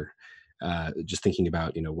this year, just thinking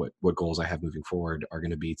about what goals I have moving forward, are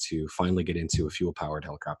going to be to finally get into a fuel powered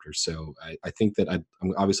helicopter. So I think that I'm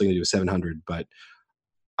obviously going to do a 700, but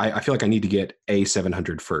I feel like I need to get a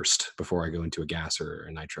 700 first before I go into a gas or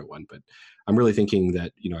a nitro one. But I'm really thinking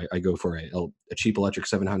that I go for a cheap electric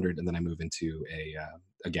 700, and then I move into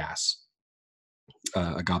a gas,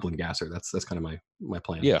 a Goblin gasser. That's kind of my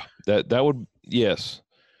plan. Yeah, that would, yes.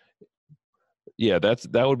 Yeah,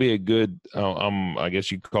 that would be a good. I guess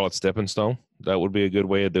you could call it stepping stone. That would be a good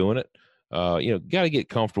way of doing it. Got to get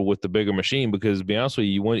comfortable with the bigger machine, because to be honest with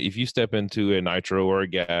you, if you step into a nitro or a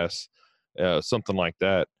gas, something like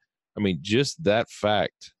that, I mean, just that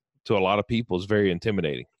fact to a lot of people is very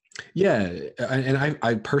intimidating. Yeah, and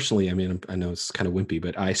I personally, I mean, I know it's kind of wimpy,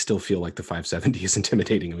 but I still feel like the 570 is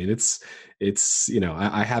intimidating. I mean, it's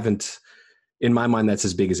I haven't, in my mind, that's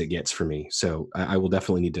as big as it gets for me. So I will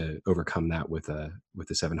definitely need to overcome that with a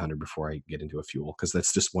 700 before I get into a fuel, because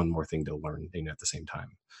that's just one more thing to learn at the same time.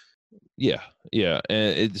 Yeah,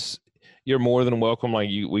 and you're more than welcome. Like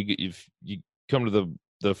if you come to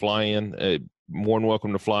the fly-in, more than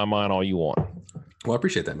welcome to fly mine all you want. Well, I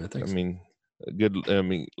appreciate that, man. Thanks. I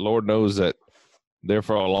mean, Lord knows that there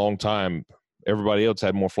for a long time, everybody else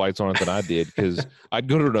had more flights on it than I did, because I'd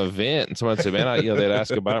go to an event and somebody said, man, they'd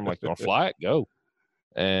ask about it. I'm like, you want to fly it? Go.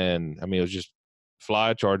 And I mean, it was just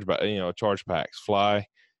fly, charge packs, fly.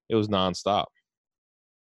 It was nonstop.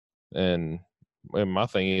 And my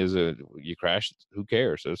thing is, you crash, who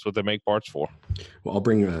cares? That's what they make parts for. Well, I'll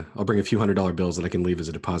bring a few $100 bills that I can leave as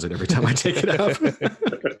a deposit every time I take it out.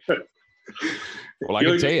 Well, I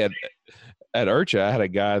can tell you, at IRCHA, I had a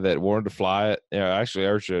guy that wanted to fly it. Actually,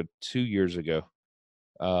 IRCHA 2 years ago,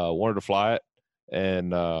 wanted to fly it,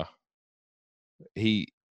 and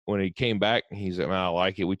when he came back, he said, "Man, I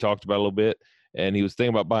like it." We talked about it a little bit, and he was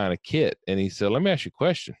thinking about buying a kit, and he said, "Let me ask you a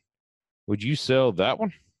question. Would you sell that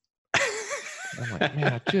one?" I'm like,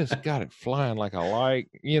 man, I just got it flying like I like,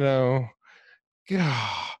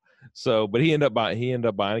 God. So, but he ended up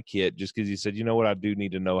buying a kit, just because he said, you know what, I do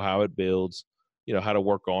need to know how it builds, how to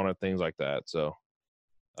work on it, things like that. So,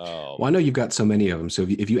 Well, I know you've got so many of them. So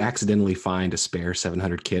if you accidentally find a spare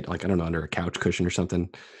 700 kit, like, I don't know, under a couch cushion or something,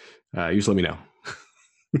 you just let me know.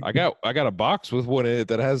 I got a box with one in it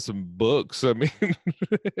that has some books. I mean,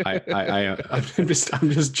 I'm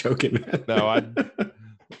just joking. No,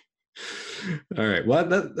 All right. Well,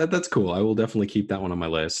 that's cool. I will definitely keep that one on my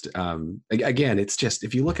list. Again, it's just,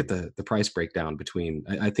 if you look at the price breakdown between,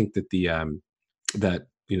 I think that that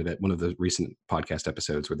that one of the recent podcast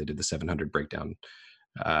episodes where they did the 700 breakdown,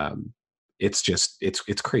 it's just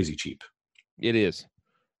it's crazy cheap. it is.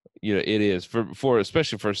 It is for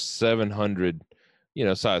especially for 700,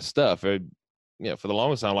 size stuff. For the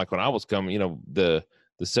longest time, like when I was coming, the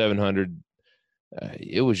 700,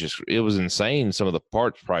 it was insane. Some of the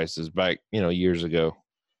parts prices back, years ago.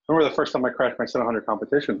 I remember the first time I crashed my 700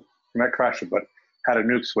 competition. Not crashed it, but had a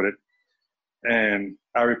nukes with it, and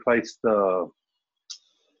I replaced the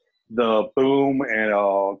boom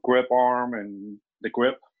and grip arm and the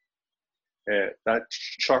grip. That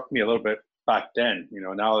shocked me a little bit back then.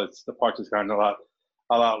 Now the parts has gotten a lot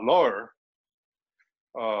lower.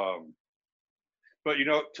 But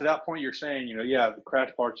to that point, you're saying, yeah, the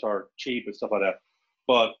crash parts are cheap and stuff like that.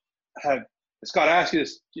 But Scott, I asked you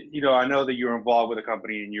this. I know that you're involved with a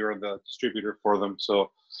company and you're the distributor for them.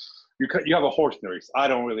 So you have a horse in the race. I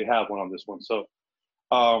don't really have one on this one. So,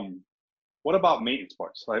 what about maintenance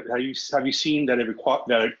parts? Like, have you seen that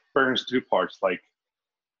it burns through parts? Like,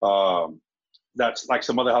 that's like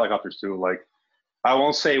some other helicopters do. Like, I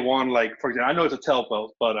won't say one, like, for example, I know it's a tail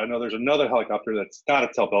belt, but I know there's another helicopter that's not a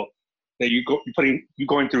tail belt that you're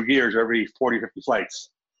going through gears every 40, 50 flights.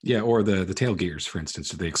 Yeah, or the tail gears, for instance,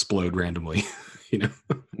 they explode randomly.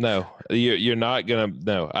 No, you're not gonna.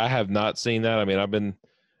 No, I have not seen that. I mean, I've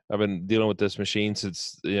been dealing with this machine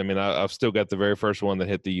since. I mean, I've still got the very first one that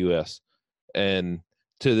hit the U.S. and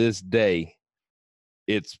to this day,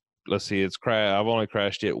 it's crashed. I've only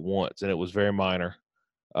crashed it once, and it was very minor.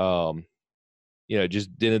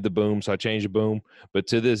 Just dented the boom, so I changed the boom. But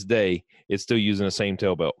to this day, it's still using the same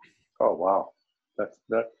tail belt. Oh wow, that's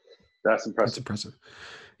impressive. That's impressive.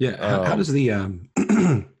 Yeah. How does the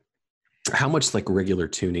how much like regular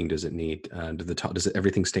tuning does it need? Does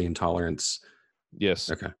everything stay in tolerance? Yes.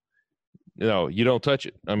 Okay. No, you don't touch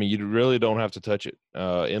it. I mean, you really don't have to touch it,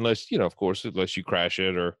 unless of course, unless you crash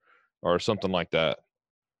it or something like that.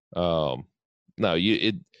 No,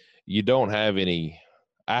 you don't have any.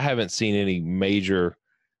 I haven't seen any major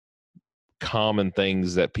common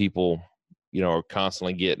things that people are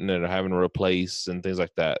constantly getting and are having to replace and things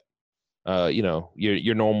like that.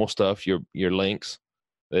 Your normal stuff, your links.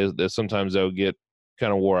 There's sometimes they'll get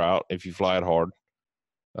kind of wore out if you fly it hard.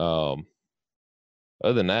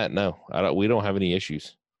 Other than that, no, we don't have any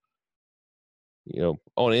issues.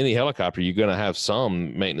 On any helicopter, you're going to have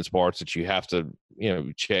some maintenance parts that you have to,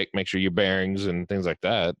 check, make sure your bearings and things like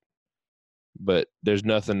that. But there's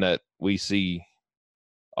nothing that we see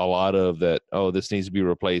a lot of that, oh, this needs to be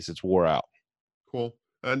replaced. It's wore out. Cool.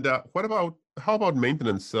 And how about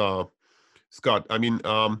maintenance, Scott? I mean,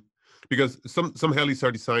 because some helis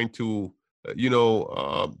are designed to,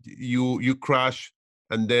 you crash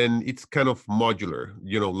and then it's kind of modular,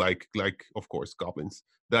 like of course Goblins,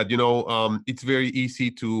 that it's very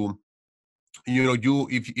easy to,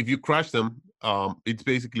 if you crash them, it's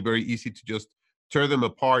basically very easy to just tear them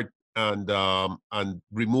apart and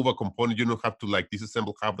remove a component. You don't have to like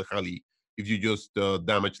disassemble half the heli if you just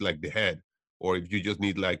damage like the head, or if you just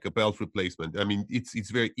need like a belt replacement. I mean,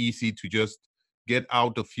 it's very easy to just get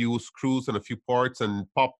out a few screws and a few parts and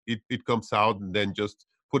pop it comes out, and then just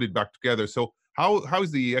put it back together. So how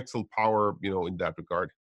is the Excel Power, in that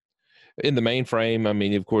regard? In the main frame, I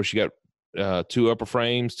mean, of course, you got 2 upper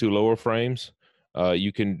frames, 2 lower frames.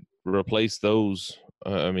 You can replace those.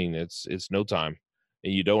 I mean, it's no time,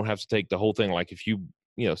 and you don't have to take the whole thing. Like if you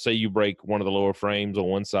say you break one of the lower frames on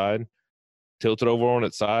one side, tilt it over on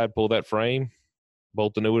its side, pull that frame,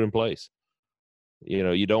 bolt the new one in place.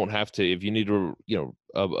 You don't have to, if you need to,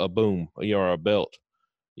 a boom, or a belt,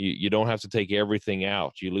 you don't have to take everything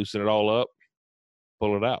out. You loosen it all up,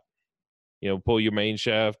 pull it out. Pull your main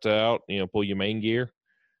shaft out, pull your main gear.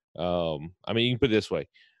 I mean, you can put it this way.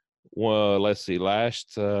 Well, let's see,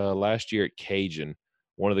 last year at Cajun,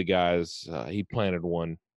 one of the guys, he planted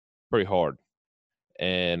one pretty hard,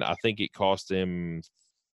 and I think it cost him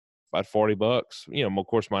about $40, of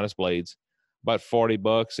course, minus blades, about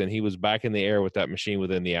 $40, and he was back in the air with that machine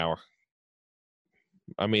within the hour.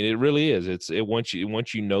 I mean, it really is. Once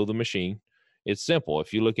you know the machine, it's simple.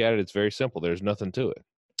 If you look at it, it's very simple. There's nothing to it.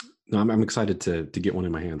 No, I'm excited to get one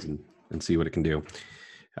in my hands and see what it can do.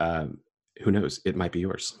 Who knows? It might be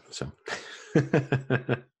yours. So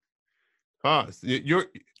You're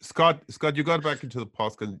Scott. Scott, you got back into the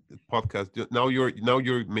podcast. Now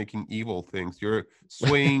you're making evil things. You're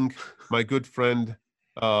swaying my good friend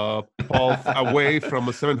Paul away from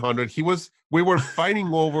a 700. We were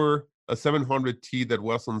fighting over a 700T that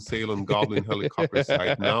was on sale on Goblin Helicopter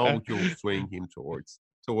site. Now you're swaying him towards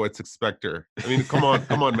Expector. I mean, come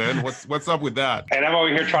on, man. What's up with that? And I'm over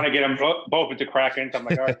here trying to get them both into Krakens. I'm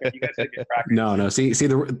like, all right, you guys get Krakens. No. See,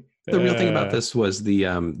 the real thing about this was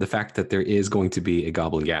the fact that there is going to be a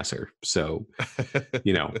Goblin Gasser. So,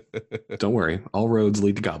 don't worry, all roads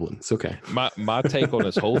lead to Goblin. It's okay. My take on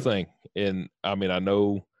this whole thing, and I mean, I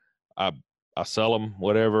know I sell them,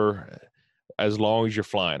 whatever, as long as you're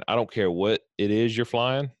flying. I don't care what it is you're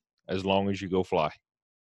flying, as long as you go fly.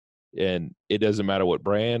 And it doesn't matter what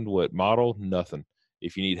brand, what model, nothing.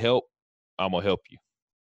 If you need help, I'm gonna help you.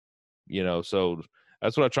 So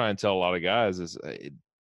that's what I try and tell a lot of guys is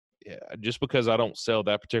just because I don't sell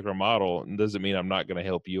that particular model doesn't mean I'm not going to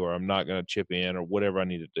help you or I'm not going to chip in or whatever I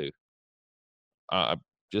need to do.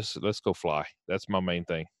 Just let's go fly. That's my main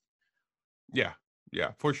thing. Yeah,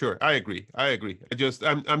 for sure. I agree. I'm just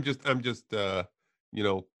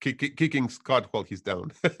kicking Scott while he's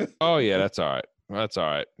down. Oh yeah, that's all right. All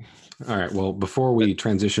right. Well, before we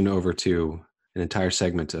transition over to an entire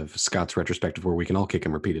segment of Scott's retrospective where we can all kick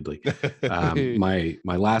him repeatedly, my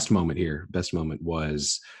last moment here, best moment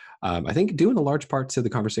was, I think, due in a large part to the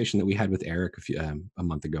conversation that we had with Eric a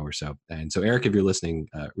month ago or so. And so, Eric, if you're listening,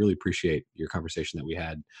 really appreciate your conversation that we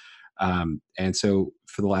had. And so,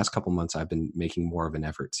 for the last couple months, I've been making more of an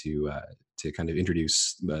effort to kind of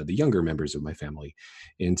introduce the younger members of my family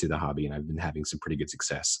into the hobby, and I've been having some pretty good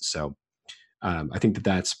success. So, I think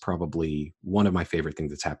that's probably one of my favorite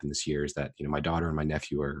things that's happened this year is that my daughter and my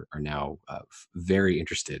nephew are now very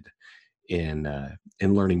interested in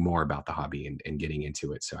learning more about the hobby and getting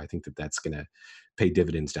into it. So I think that's going to pay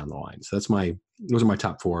dividends down the line. So those are my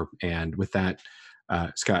top four. And with that,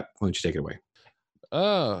 Scott, why don't you take it away?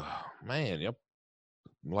 Oh man, yep.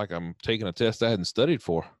 Like I'm taking a test I hadn't studied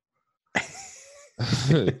for.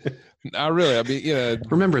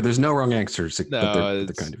 Remember, there's no wrong answers, but there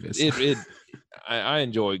kind of is. I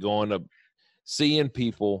enjoy going to seeing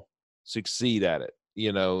people succeed at it. I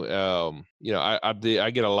get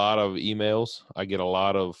a lot of emails. I get a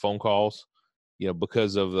lot of phone calls,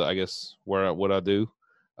 because of what I do.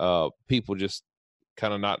 People just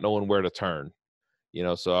kind of not knowing where to turn,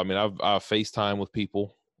 so I mean, I've FaceTime with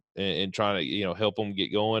people and trying to, help them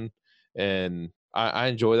get going. And I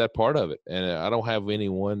enjoy that part of it. And I don't have any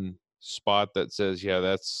one spot that says, yeah,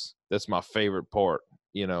 that's my favorite part.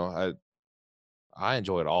 I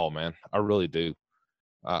enjoy it all, man. I really do.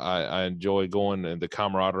 I enjoy going and the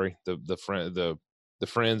camaraderie, the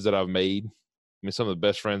friends that I've made. I mean, some of the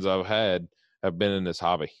best friends I've had have been in this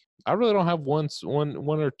hobby. I really don't have one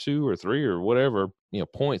or two or three or whatever,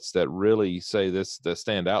 points that really say this that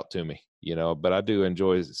stand out to me, but I do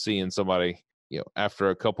enjoy seeing somebody, after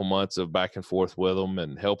a couple months of back and forth with them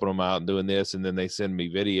and helping them out and doing this. And then they send me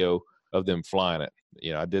video of them flying it.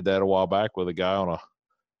 I did that a while back with a guy on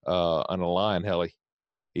a Lion heli.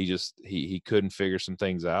 He couldn't figure some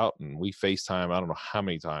things out, and we FaceTime I don't know how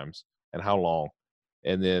many times and how long.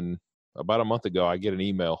 And then about a month ago, I get an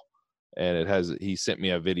email, and he sent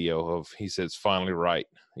me a video of, he said it's finally right.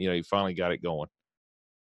 He finally got it going.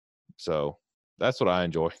 So that's what I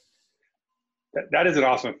enjoy. That is an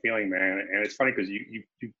awesome feeling, man. And it's funny because you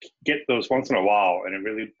get those once in a while, and it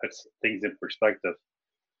really puts things in perspective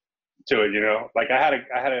to it. Like I had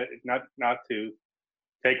a not to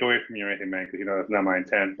take away from you or anything, man, because that's not my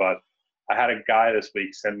intent. But I had a guy this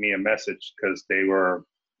week send me a message because they were,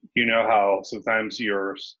 how sometimes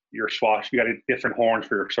your swash, you got different horns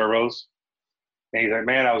for your servos, and he's like,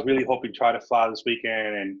 man, I was really hoping to try to fly this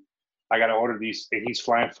weekend, and I got to order these. And he's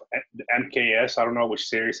flying the MKS. I don't know which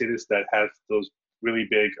series it is that has those really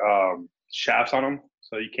big shafts on them,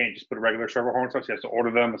 so you can't just put a regular servo horn stuff. So you have to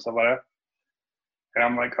order them and stuff like that. And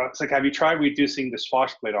I'm like, it's like, have you tried reducing the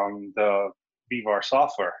swash plate on the VVAR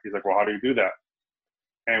software? He's like, well, how do you do that?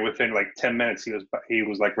 And within like 10 minutes, he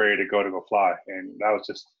was like ready to go fly. And that was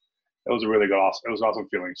it was a really good, awesome. It was an awesome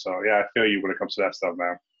feeling. So yeah, I feel you when it comes to that stuff,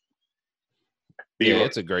 man. Yeah,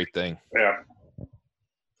 it's a great thing. Yeah.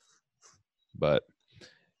 But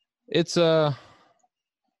it's I'm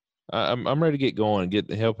ready to get going,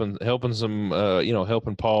 helping some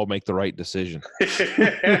helping Paul make the right decision.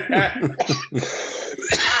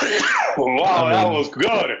 Wow, that was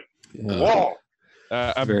good. Wow.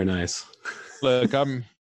 Very nice. Look,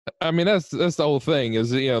 that's the whole thing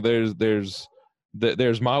is,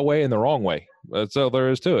 there's my way and the wrong way. That's all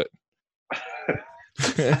there is to it.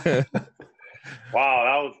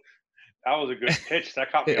 Wow, that was a good pitch.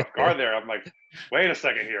 That caught me off guard there. I'm like, wait a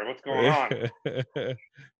second here. What's going on?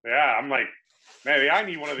 Yeah, I'm like, maybe I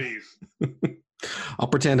need one of these. I'll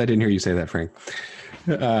pretend I didn't hear you say that, Frank.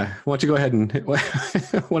 Why don't you go ahead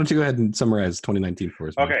and summarize 2019 for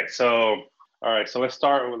us? Man? Okay, so all right, so let's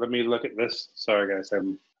start. Let me look at this. Sorry, guys,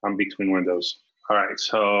 I'm between windows. All right,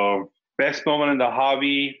 so best moment in the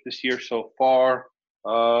hobby this year so far.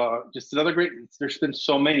 Just another great. There's been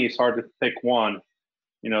so many. It's hard to pick one.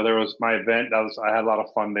 You know, there was my event. I had a lot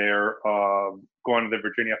of fun there. Going to the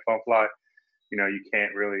Virginia Fun Fly. You know, you can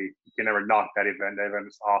never knock that event. That event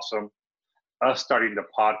is awesome. Us starting the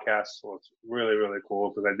podcast was really, really cool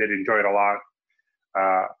because I did enjoy it a lot.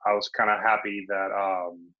 I was kind of happy that I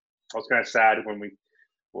was kind of sad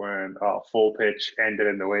when Full Pitch ended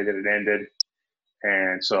in the way that it ended,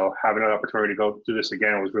 and so having an opportunity to go do this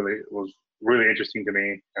again was really interesting to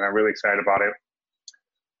me, and I'm really excited about it.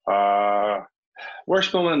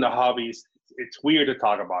 Worst moment in the hobbies. It's weird to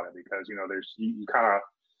talk about it because you know there's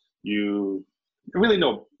you really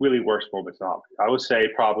no really worst moments in the hobby. I would say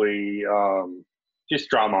probably just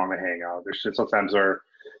drama on the hangout. There's just sometimes I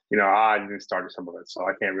didn't start some of it, so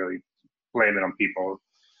I can't really blame it on people.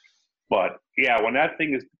 But yeah, when that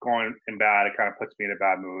thing is going in bad, it kind of puts me in a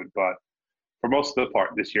bad mood. But for most of the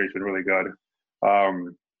part, this year's been really good.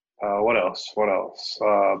 What else?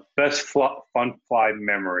 Best fun fly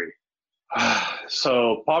memory.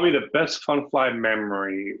 So probably the best fun fly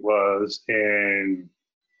memory was in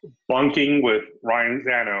bunking with Ryan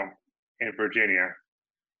Zano in Virginia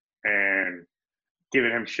and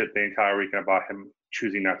giving him shit the entire weekend about him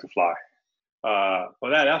choosing not to fly. But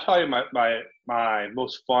that's probably my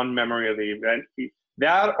most fun memory of the event.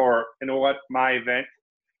 That, or you know what, my event,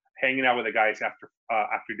 hanging out with the guys after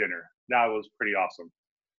dinner. That was pretty awesome.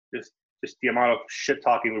 Just the amount of shit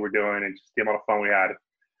talking we were doing and just the amount of fun we had.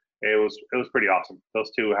 It was pretty awesome.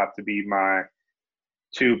 Those two have to be my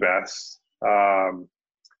two best.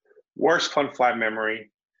 Worst fun fly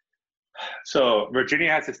memory. So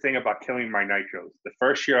Virginia has this thing about killing my nitros. The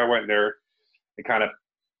first year I went there, it kind of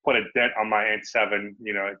put a dent on my N7.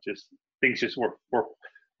 You know, things just were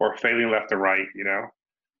failing left and right. You know,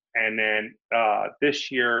 and then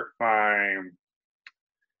this year I'm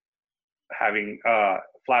having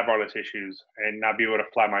fly barless issues and not be able to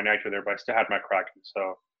fly my nitro there, but I still had my Kraken.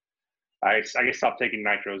 So I can stop taking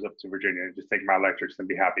nitros up to Virginia and just take my electrics and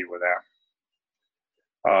be happy with that.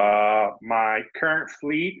 My current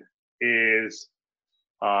fleet is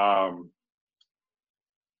a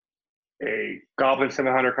Goblin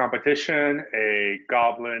 700 competition, a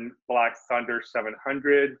Goblin Black Thunder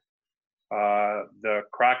 700, the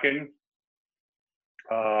Kraken,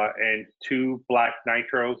 and two Black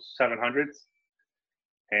Nitro 700s,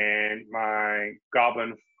 and my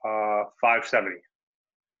Goblin 570.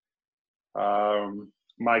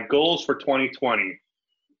 My goals for 2020,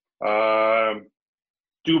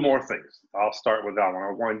 do more things. I'll start with that one.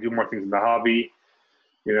 I want to do more things in the hobby.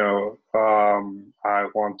 You know, I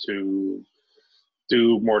want to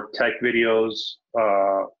do more tech videos.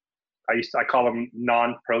 I call them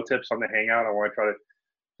non-pro tips on the Hangout. I want to try to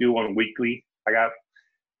do one weekly.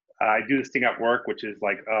 I do this thing at work, which is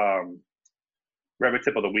like Revit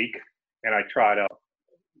tip of the week, and I try to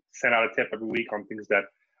send out a tip every week on things that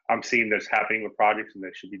I'm seeing that's happening with projects and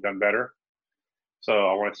that should be done better. So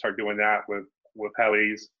I want to start doing that with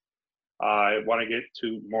helis. I want to get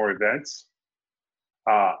to more events.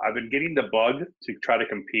 I've been getting the bug to try to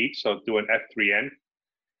compete, so do an F3N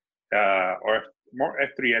or more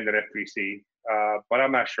F3N than F3C. But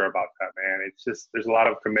I'm not sure about that, man. It's just there's a lot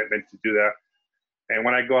of commitment to do that. And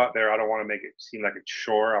when I go out there, I don't want to make it seem like a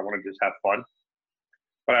chore. I want to just have fun.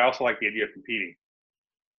 But I also like the idea of competing.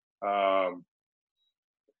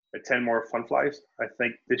 10 more fun flies. I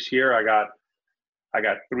think this year I got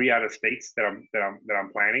 3 out of states that I'm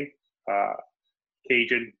planning.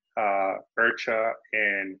 Cajun, Urcha,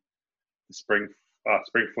 and Spring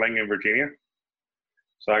Fling in Virginia.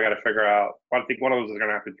 So I got to figure out. I think one of those is going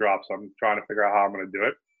to have to drop. So I'm trying to figure out how I'm going to do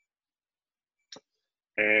it.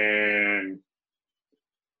 And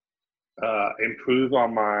improve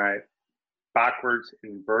on my backwards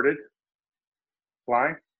inverted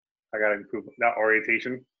flying. I got to improve that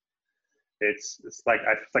orientation. It's like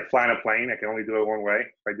flying a plane. I can only do it one way.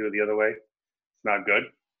 If I do it the other way, it's not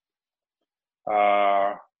good.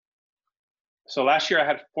 So last year I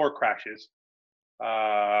had 4 crashes.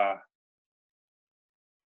 I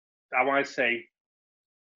want to say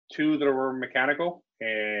 2 that were mechanical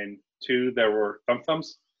and 2 that were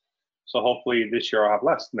thumbs. So hopefully this year I'll have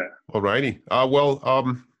less than that. All righty.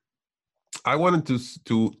 I wanted to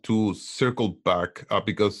circle back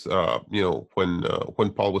because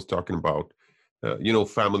when Paul was talking about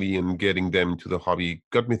family and getting them into the hobby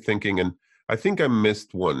got me thinking, and I think I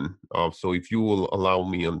missed one. So if you will allow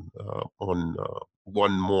me on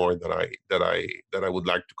one more that I would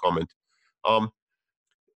like to comment. Um,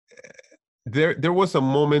 there was a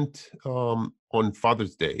moment on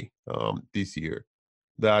Father's Day this year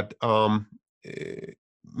that eh,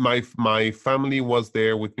 my family was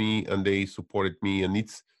there with me and they supported me, and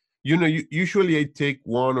it's usually I take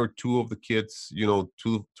one or two of the kids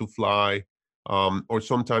to fly, or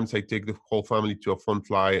sometimes I take the whole family to a fun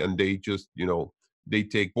fly, and they just they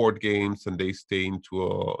take board games and they stay into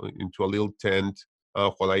a little tent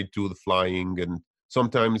while I do the flying, and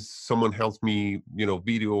sometimes someone helps me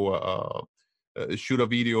video shoot a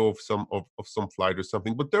video of some flight or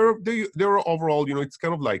something. But they're overall, it's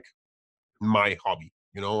kind of like my hobby,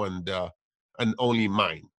 and only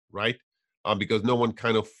mine, right? Because no one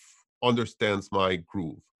kind of understands my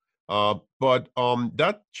groove. But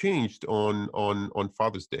that changed on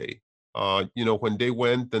Father's Day. When they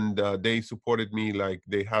went and they supported me like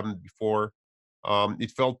they haven't before.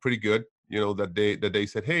 It felt pretty good, that they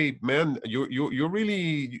said, "Hey, man, you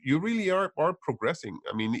really are progressing.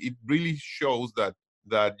 I mean, it really shows that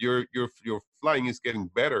your flying is getting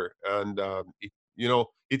better." And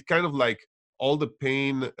it kind of like all the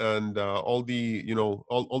pain and all the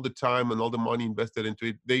all the time and all the money invested into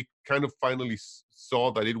it, they kind of finally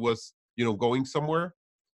saw that it was going somewhere,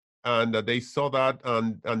 and they saw that,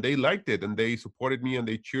 and they liked it, and they supported me and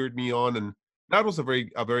they cheered me on, and that was a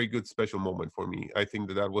very good special moment for me. I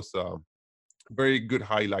think that was a very good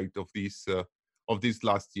highlight of this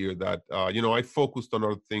last year, that I focused on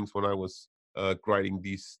other things when I was writing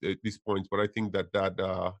these points, but I think that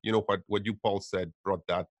what you, Paul, said brought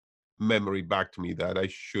that memory back to me that I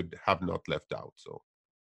should have not left out. So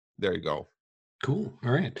there you go. Cool.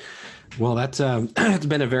 All right. Well, that's it's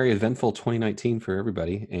been a very eventful 2019 for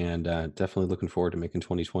everybody, and definitely looking forward to making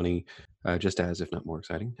 2020 just as, if not more,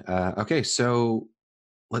 exciting. Okay, so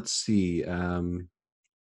let's see.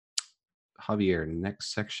 Javier,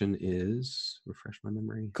 next section is, refresh my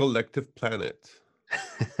memory. Collective Planet.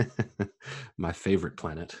 My favorite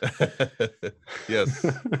planet. Yes.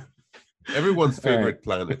 Everyone's All right. favorite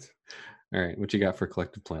planet. All right, what you got for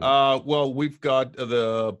Collective Planet? Well, we've got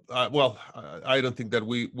I don't think that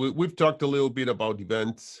we've talked a little bit about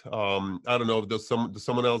events. I don't know if does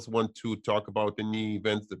someone else want to talk about any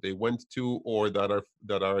events that they went to or that are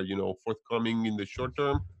forthcoming in the short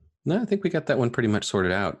term? No, I think we got that one pretty much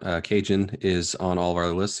sorted out. Cajun is on all of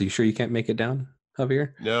our lists. Are you sure you can't make it down,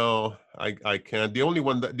 Javier? No, I can't. The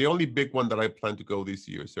only big one that I plan to go this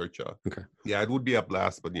year, Searcha. Okay. Yeah, it would be a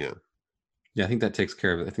blast, but yeah. Yeah, I think that takes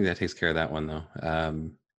care of it. I think that takes care of that one, though.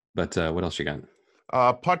 But what else you got?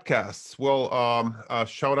 Podcasts. Well,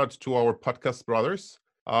 shout out to our podcast brothers.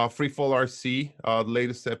 Freefall RC. The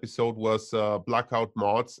latest episode was Blackout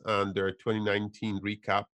Mods and their 2019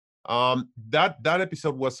 recap. That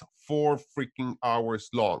episode was 4 freaking hours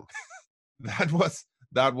long.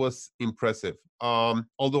 that was impressive.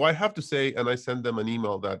 Although I have to say, and I sent them an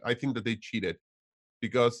email, that I think that they cheated,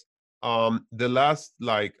 because the last,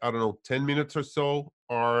 like, I don't know, 10 minutes or so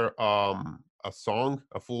are a song,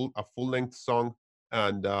 a full length song,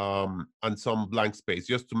 and some blank space,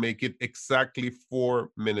 just to make it exactly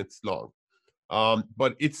 4 minutes long.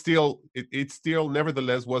 But it still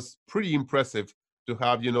nevertheless was pretty impressive to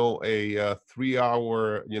have a 3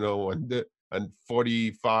 hour and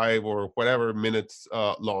 45 or whatever minutes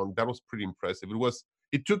long. That was pretty impressive.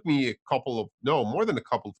 It took me more than a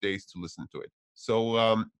couple of days to listen to it.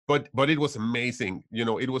 So, but it was amazing.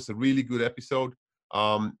 It was a really good episode.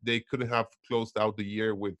 They couldn't have closed out the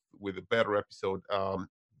year with a better episode.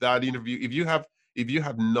 That interview, if you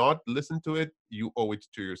have not listened to it, you owe it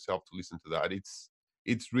to yourself to listen to that.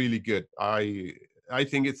 It's really good. I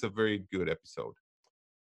think it's a very good episode.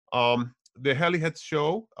 The Heliheads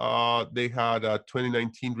show, they had a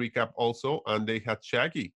 2019 recap also, and they had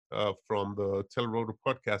Shaggy from the Telerotor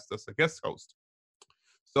podcast as a guest host.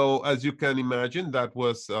 So as you can imagine, that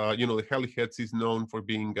was the Heliheads is known for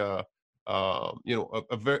being a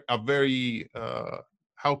very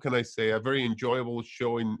how can I say, a very enjoyable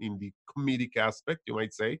show in the comedic aspect, you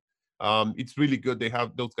might say. It's really good.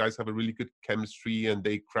 Those guys have a really good chemistry, and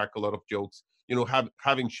they crack a lot of jokes.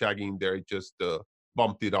 Having Shaggy in there just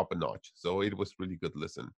bumped it up a notch. So it was really good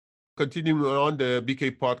listen. Continuing on, the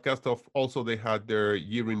BK podcast also they had their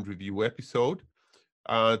year in review episode.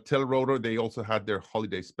 Telerotor, they also had their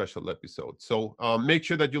holiday special episode. So make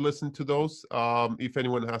sure that you listen to those if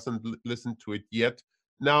anyone hasn't listened to it yet.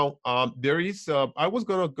 Now, there is, I was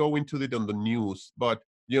going to go into it on the news, but,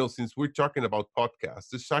 since we're talking about podcasts,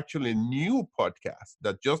 there's actually a new podcast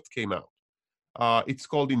that just came out. It's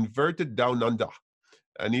called Inverted Down Under,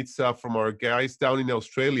 and it's from our guys down in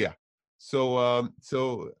Australia. So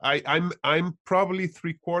I'm probably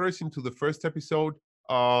 3/4 into the first episode.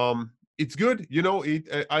 It's good,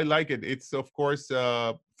 I like it. It's of course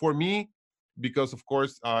for me, because of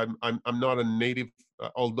course I'm not a native,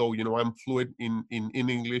 although I'm fluent in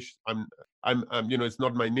English. I'm it's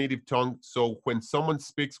not my native tongue. So when someone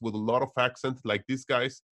speaks with a lot of accent like these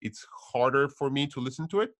guys, it's harder for me to listen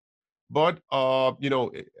to it. But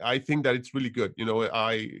I think that it's really good.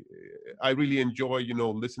 I really enjoy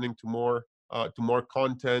listening to more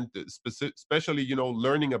content, especially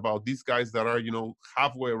learning about these guys that are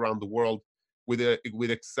halfway around the world with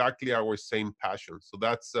exactly our same passion. So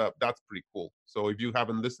that's pretty cool. So if you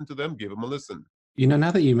haven't listened to them, give them a listen.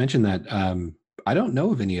 Now that you mentioned that, I don't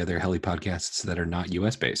know of any other heli podcasts that are not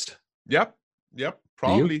US based. Yep,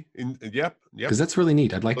 probably. Yep. Because that's really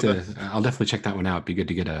neat. I'd like to. I'll definitely check that one out. It'd be good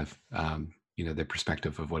to get a the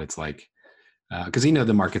perspective of what it's like. Because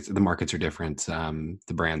the markets are different.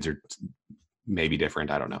 The brands are maybe different.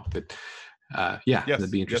 I don't know, but yes, that'd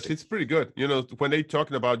be interesting. Yes, it's pretty good. When they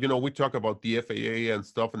talking about, we talk about the FAA and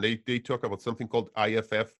stuff, and they talk about something called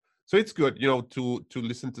IFF. So it's good, to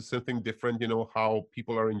listen to something different. How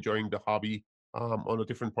people are enjoying the hobby on a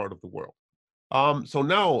different part of the world. So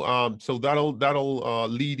now, so that'll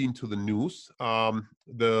lead into the news.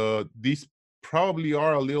 These probably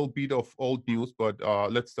are a little bit of old news, but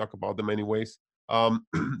let's talk about them anyways.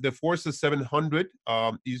 The Forza 700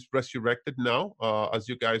 is resurrected now. As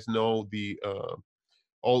you guys know, the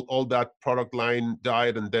all that product line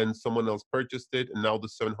died, and then someone else purchased it, and now the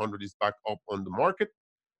 700 is back up on the market.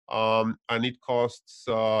 And it costs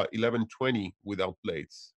 $1,120 without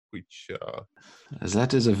blades, which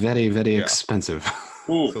that is a very, very expensive.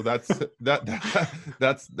 So that's that.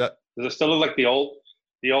 Does it still look like the old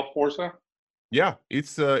Forza? Yeah,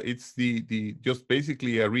 it's the just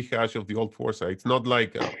basically a rehash of the old Forza. It's not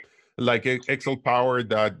like Excel Power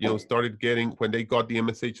that started getting, when they got the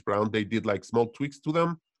MSH Brown, they did like small tweaks to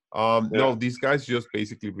them. No, these guys just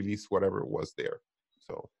basically released whatever was there.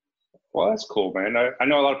 So. Well, that's cool, man. I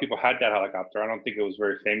know a lot of people had that helicopter. I don't think it was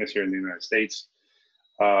very famous here in the United States.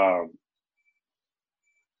 But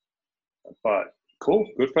cool,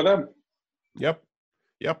 good for them. Yep.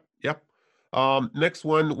 Next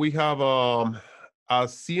one, we have a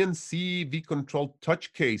CNC V-Control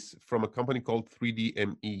touch case from a company called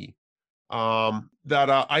 3DME.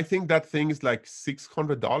 That I think that thing is like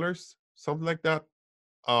 $600, something like that.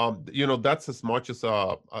 That's as much as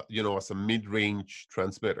as a mid-range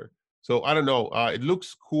transmitter. So I don't know. It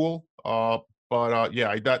looks cool, but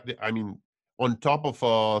yeah, I mean, on top of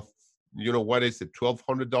what is it,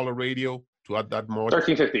 $1,200 radio to add that more?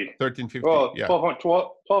 $1,350. Well, yeah.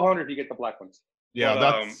 $1,200 if you get the black ones. Yeah,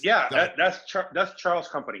 but, that's Charles'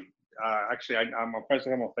 company. Actually, I'm friends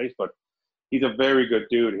with him on Facebook. He's a very good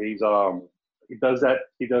dude. He's he does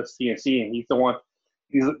CNC, and he's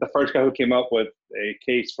the first guy who came up with a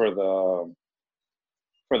case for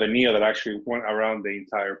the Neo that actually went around the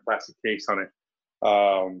entire plastic case on it.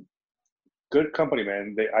 Good company,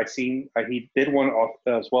 man. He did one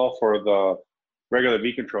as well for the regular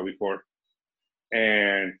V-Control before,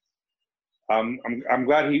 and I'm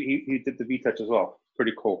glad he did the V-Touch as well.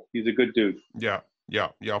 Pretty cool. He's a good dude. Yeah,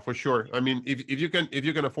 for sure. I mean, if you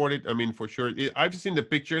can afford it, I mean, for sure. I've seen the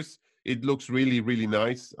pictures. It looks really, really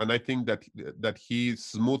nice, and I think that he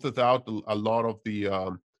smoothed out a lot of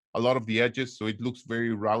the edges, so it looks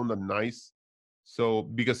very round and nice. So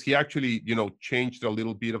because he actually changed a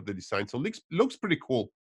little bit of the design, so looks pretty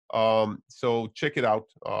cool. So check it out.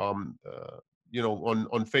 On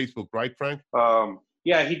Facebook, right, Frank?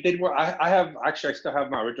 Yeah, he did work. I still have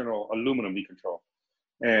my original aluminum V-Control,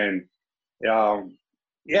 and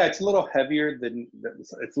it's a little heavier than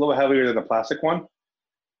the plastic one,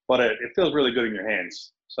 but it feels really good in your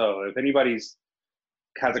hands. So if anybody's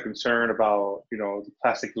has a concern about the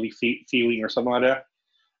plastic leaf feeling or something like that,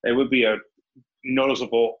 it would be a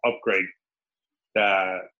noticeable upgrade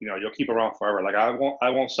that you'll keep around forever. Like I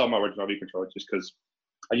won't sell my original V-Control just because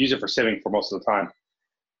I use it for simming for most of the time,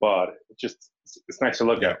 but it's nice to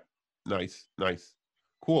look at. Nice,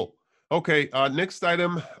 cool. Okay, next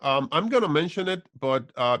item. I'm gonna mention it,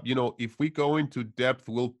 but if we go into depth,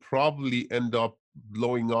 we'll probably end up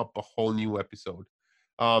blowing up a whole new episode.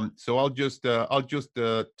 So I'll just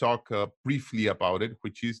talk briefly about it,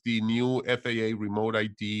 which is the new FAA remote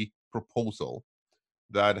ID proposal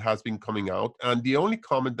that has been coming out. And the only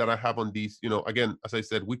comment that I have on these, again, as I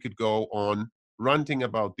said, we could go on ranting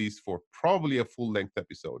about this for probably a full-length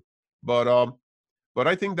episode. But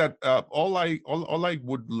I think that all I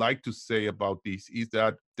would like to say about this is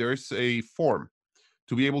that there's a form.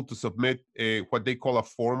 to be able to submit what they call a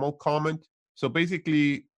formal comment. So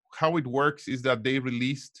basically, how it works is that they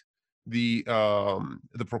released the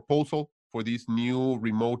proposal for this new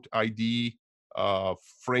remote ID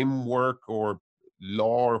framework or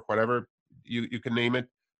law or whatever you can name it.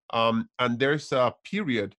 And there's a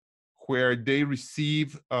period where they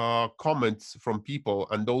receive comments from people,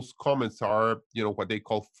 and those comments are, what they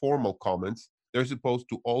call formal comments. They're supposed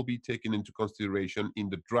to all be taken into consideration in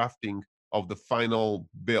the drafting of the final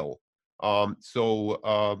bill.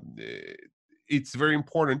 It's very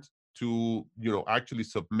important to actually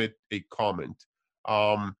submit a comment.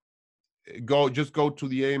 Just go to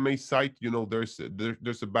the AMA site.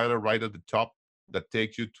 There's a banner right at the top that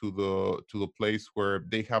takes you to the place where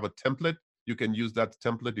they have a template. You can use that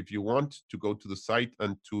template if you want to go to the site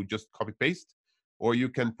and to just copy paste, or you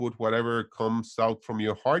can put whatever comes out from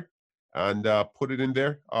your heart and put it in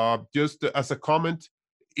there. Just as a comment,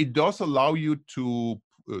 it does allow you to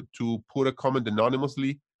put a comment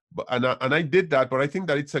anonymously. But and I did that, but I think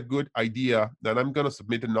that it's a good idea. That I'm gonna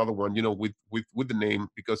submit another one, with the name,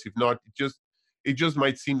 because if not, it just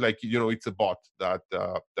might seem like it's a bot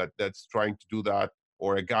that's trying to do that,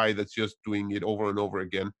 or a guy that's just doing it over and over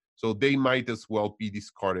again. So they might as well be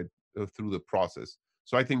discarded through the process.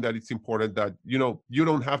 So I think that it's important that you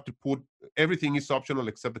don't have to put, everything is optional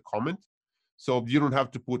except the comment. So you don't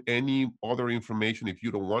have to put any other information if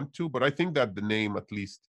you don't want to. But I think that the name at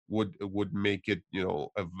least would make it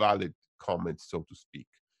a valid comment, so to speak,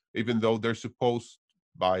 even though they're supposed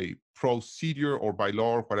by procedure or by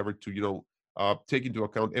law or whatever to take into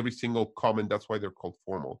account every single comment. That's why they're called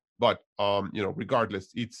formal. But regardless,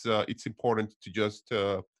 it's important to just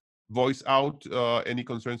voice out any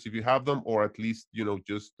concerns if you have them, or at least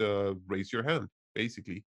just raise your hand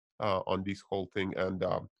basically on this whole thing. And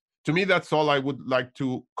to me, that's all I would like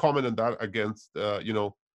to comment on that, against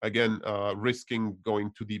again, risking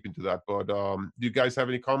going too deep into that. But do you guys have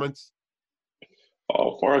any comments?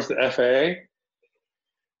 As far as the FAA,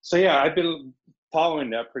 so yeah, I've been following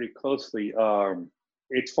that pretty closely.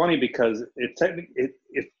 It's funny because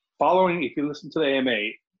if following, if you listen to the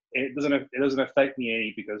AMA, it doesn't affect me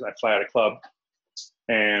any, because I fly at a club,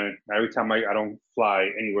 and every time I don't fly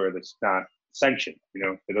anywhere that's not sanctioned.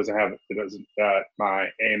 My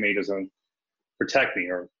AMA doesn't protect me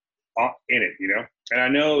or in it. And I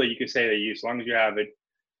know that you can say that as long as you have it,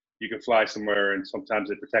 you can fly somewhere, and sometimes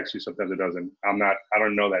it protects you, sometimes it doesn't. I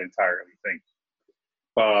don't know that entirely thing.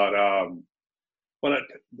 But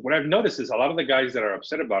what I've noticed is a lot of the guys that are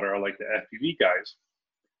upset about it are like the FPV guys.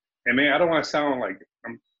 And man, I don't want to sound like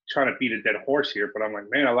I'm trying to beat a dead horse here, but I'm like,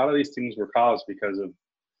 man, a lot of these things were caused because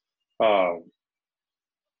of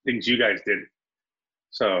things you guys did.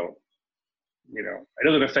 So, it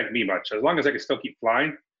doesn't affect me much. As long as I can still keep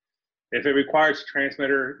flying. If it requires a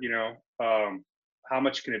transmitter, how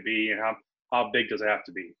much can it be, and how big does it have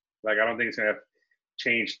to be? Like, I don't think it's going to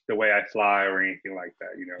change the way I fly or anything like that,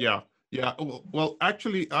 Yeah. Well,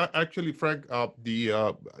 actually, Frank,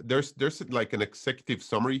 there's like an executive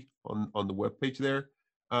summary on the webpage there,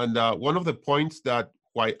 and one of the points that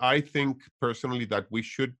why I think personally that we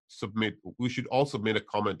should all submit a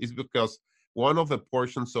comment is because one of the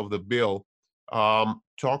portions of the bill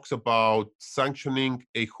talks about sanctioning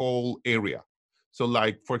a whole area. So,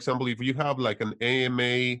 like, for example, if you have like an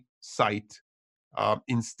AMA site,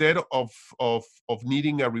 instead of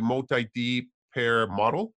needing a remote ID per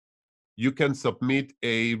model, you can submit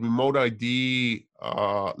a remote ID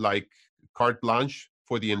like carte blanche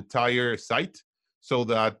for the entire site, so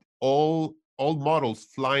that all models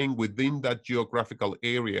flying within that geographical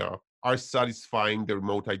area are satisfying the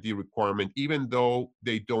remote ID requirement, even though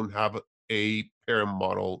they don't have a parent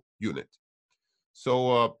model unit.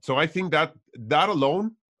 So I think that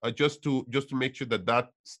alone, just to make sure that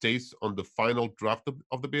stays on the final draft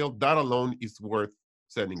of the bill, that alone is worth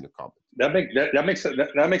sending a comment. That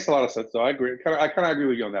makes a lot of sense. So I agree. I kind of agree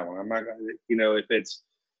with you on that one. I'm not,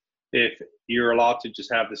 if you're allowed to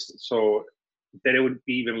just have this, so then it would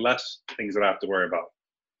be even less things that I have to worry about.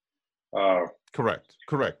 Correct.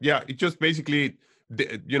 Yeah, it just basically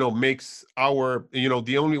makes our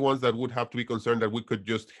the only ones that would have to be concerned that we could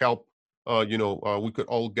just help. We could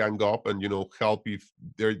all gang up and help if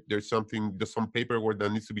there's some paperwork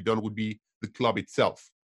that needs to be done, would be the club itself.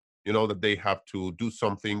 That they have to do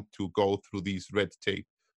something to go through these red tape.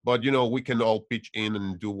 But we can all pitch in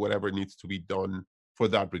and do whatever needs to be done for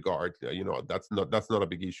that regard. That's not a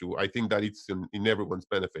big issue. I think that it's in everyone's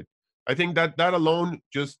benefit. I think that alone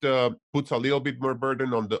just puts a little bit more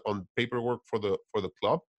burden on paperwork for the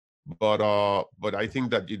club, but I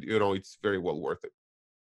think that it's very well worth it.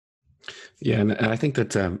 Yeah, and I think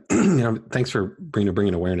that thanks for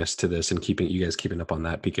bringing awareness to this and you guys keeping up on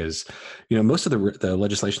that, because most of the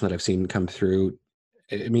legislation that I've seen come through,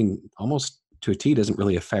 I mean, almost to a T, doesn't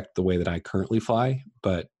really affect the way that I currently fly,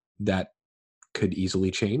 but that could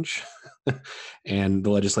easily change. And the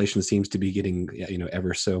legislation seems to be getting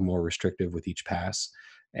ever so more restrictive with each pass.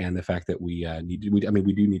 And the fact that we we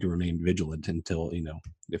do need to remain vigilant until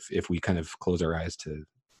if we kind of close our eyes to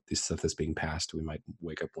this stuff that's being passed, we might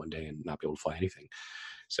wake up one day and not be able to fly anything.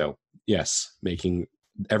 So yes, making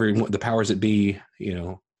the powers that be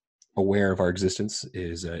aware of our existence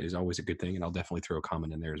is always a good thing, and I'll definitely throw a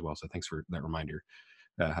comment in there as well. So thanks for that reminder,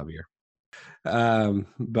 Javier.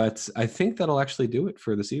 But I think that'll actually do it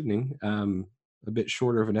for this evening. A bit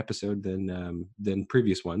shorter of an episode than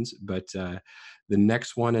previous ones, but the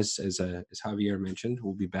next one, as Javier mentioned,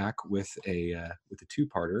 we'll be back with a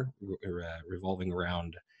two-parter revolving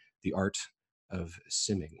around the art of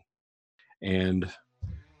simming, and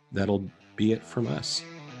that'll be it from us.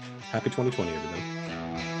 Happy 2020, everybody.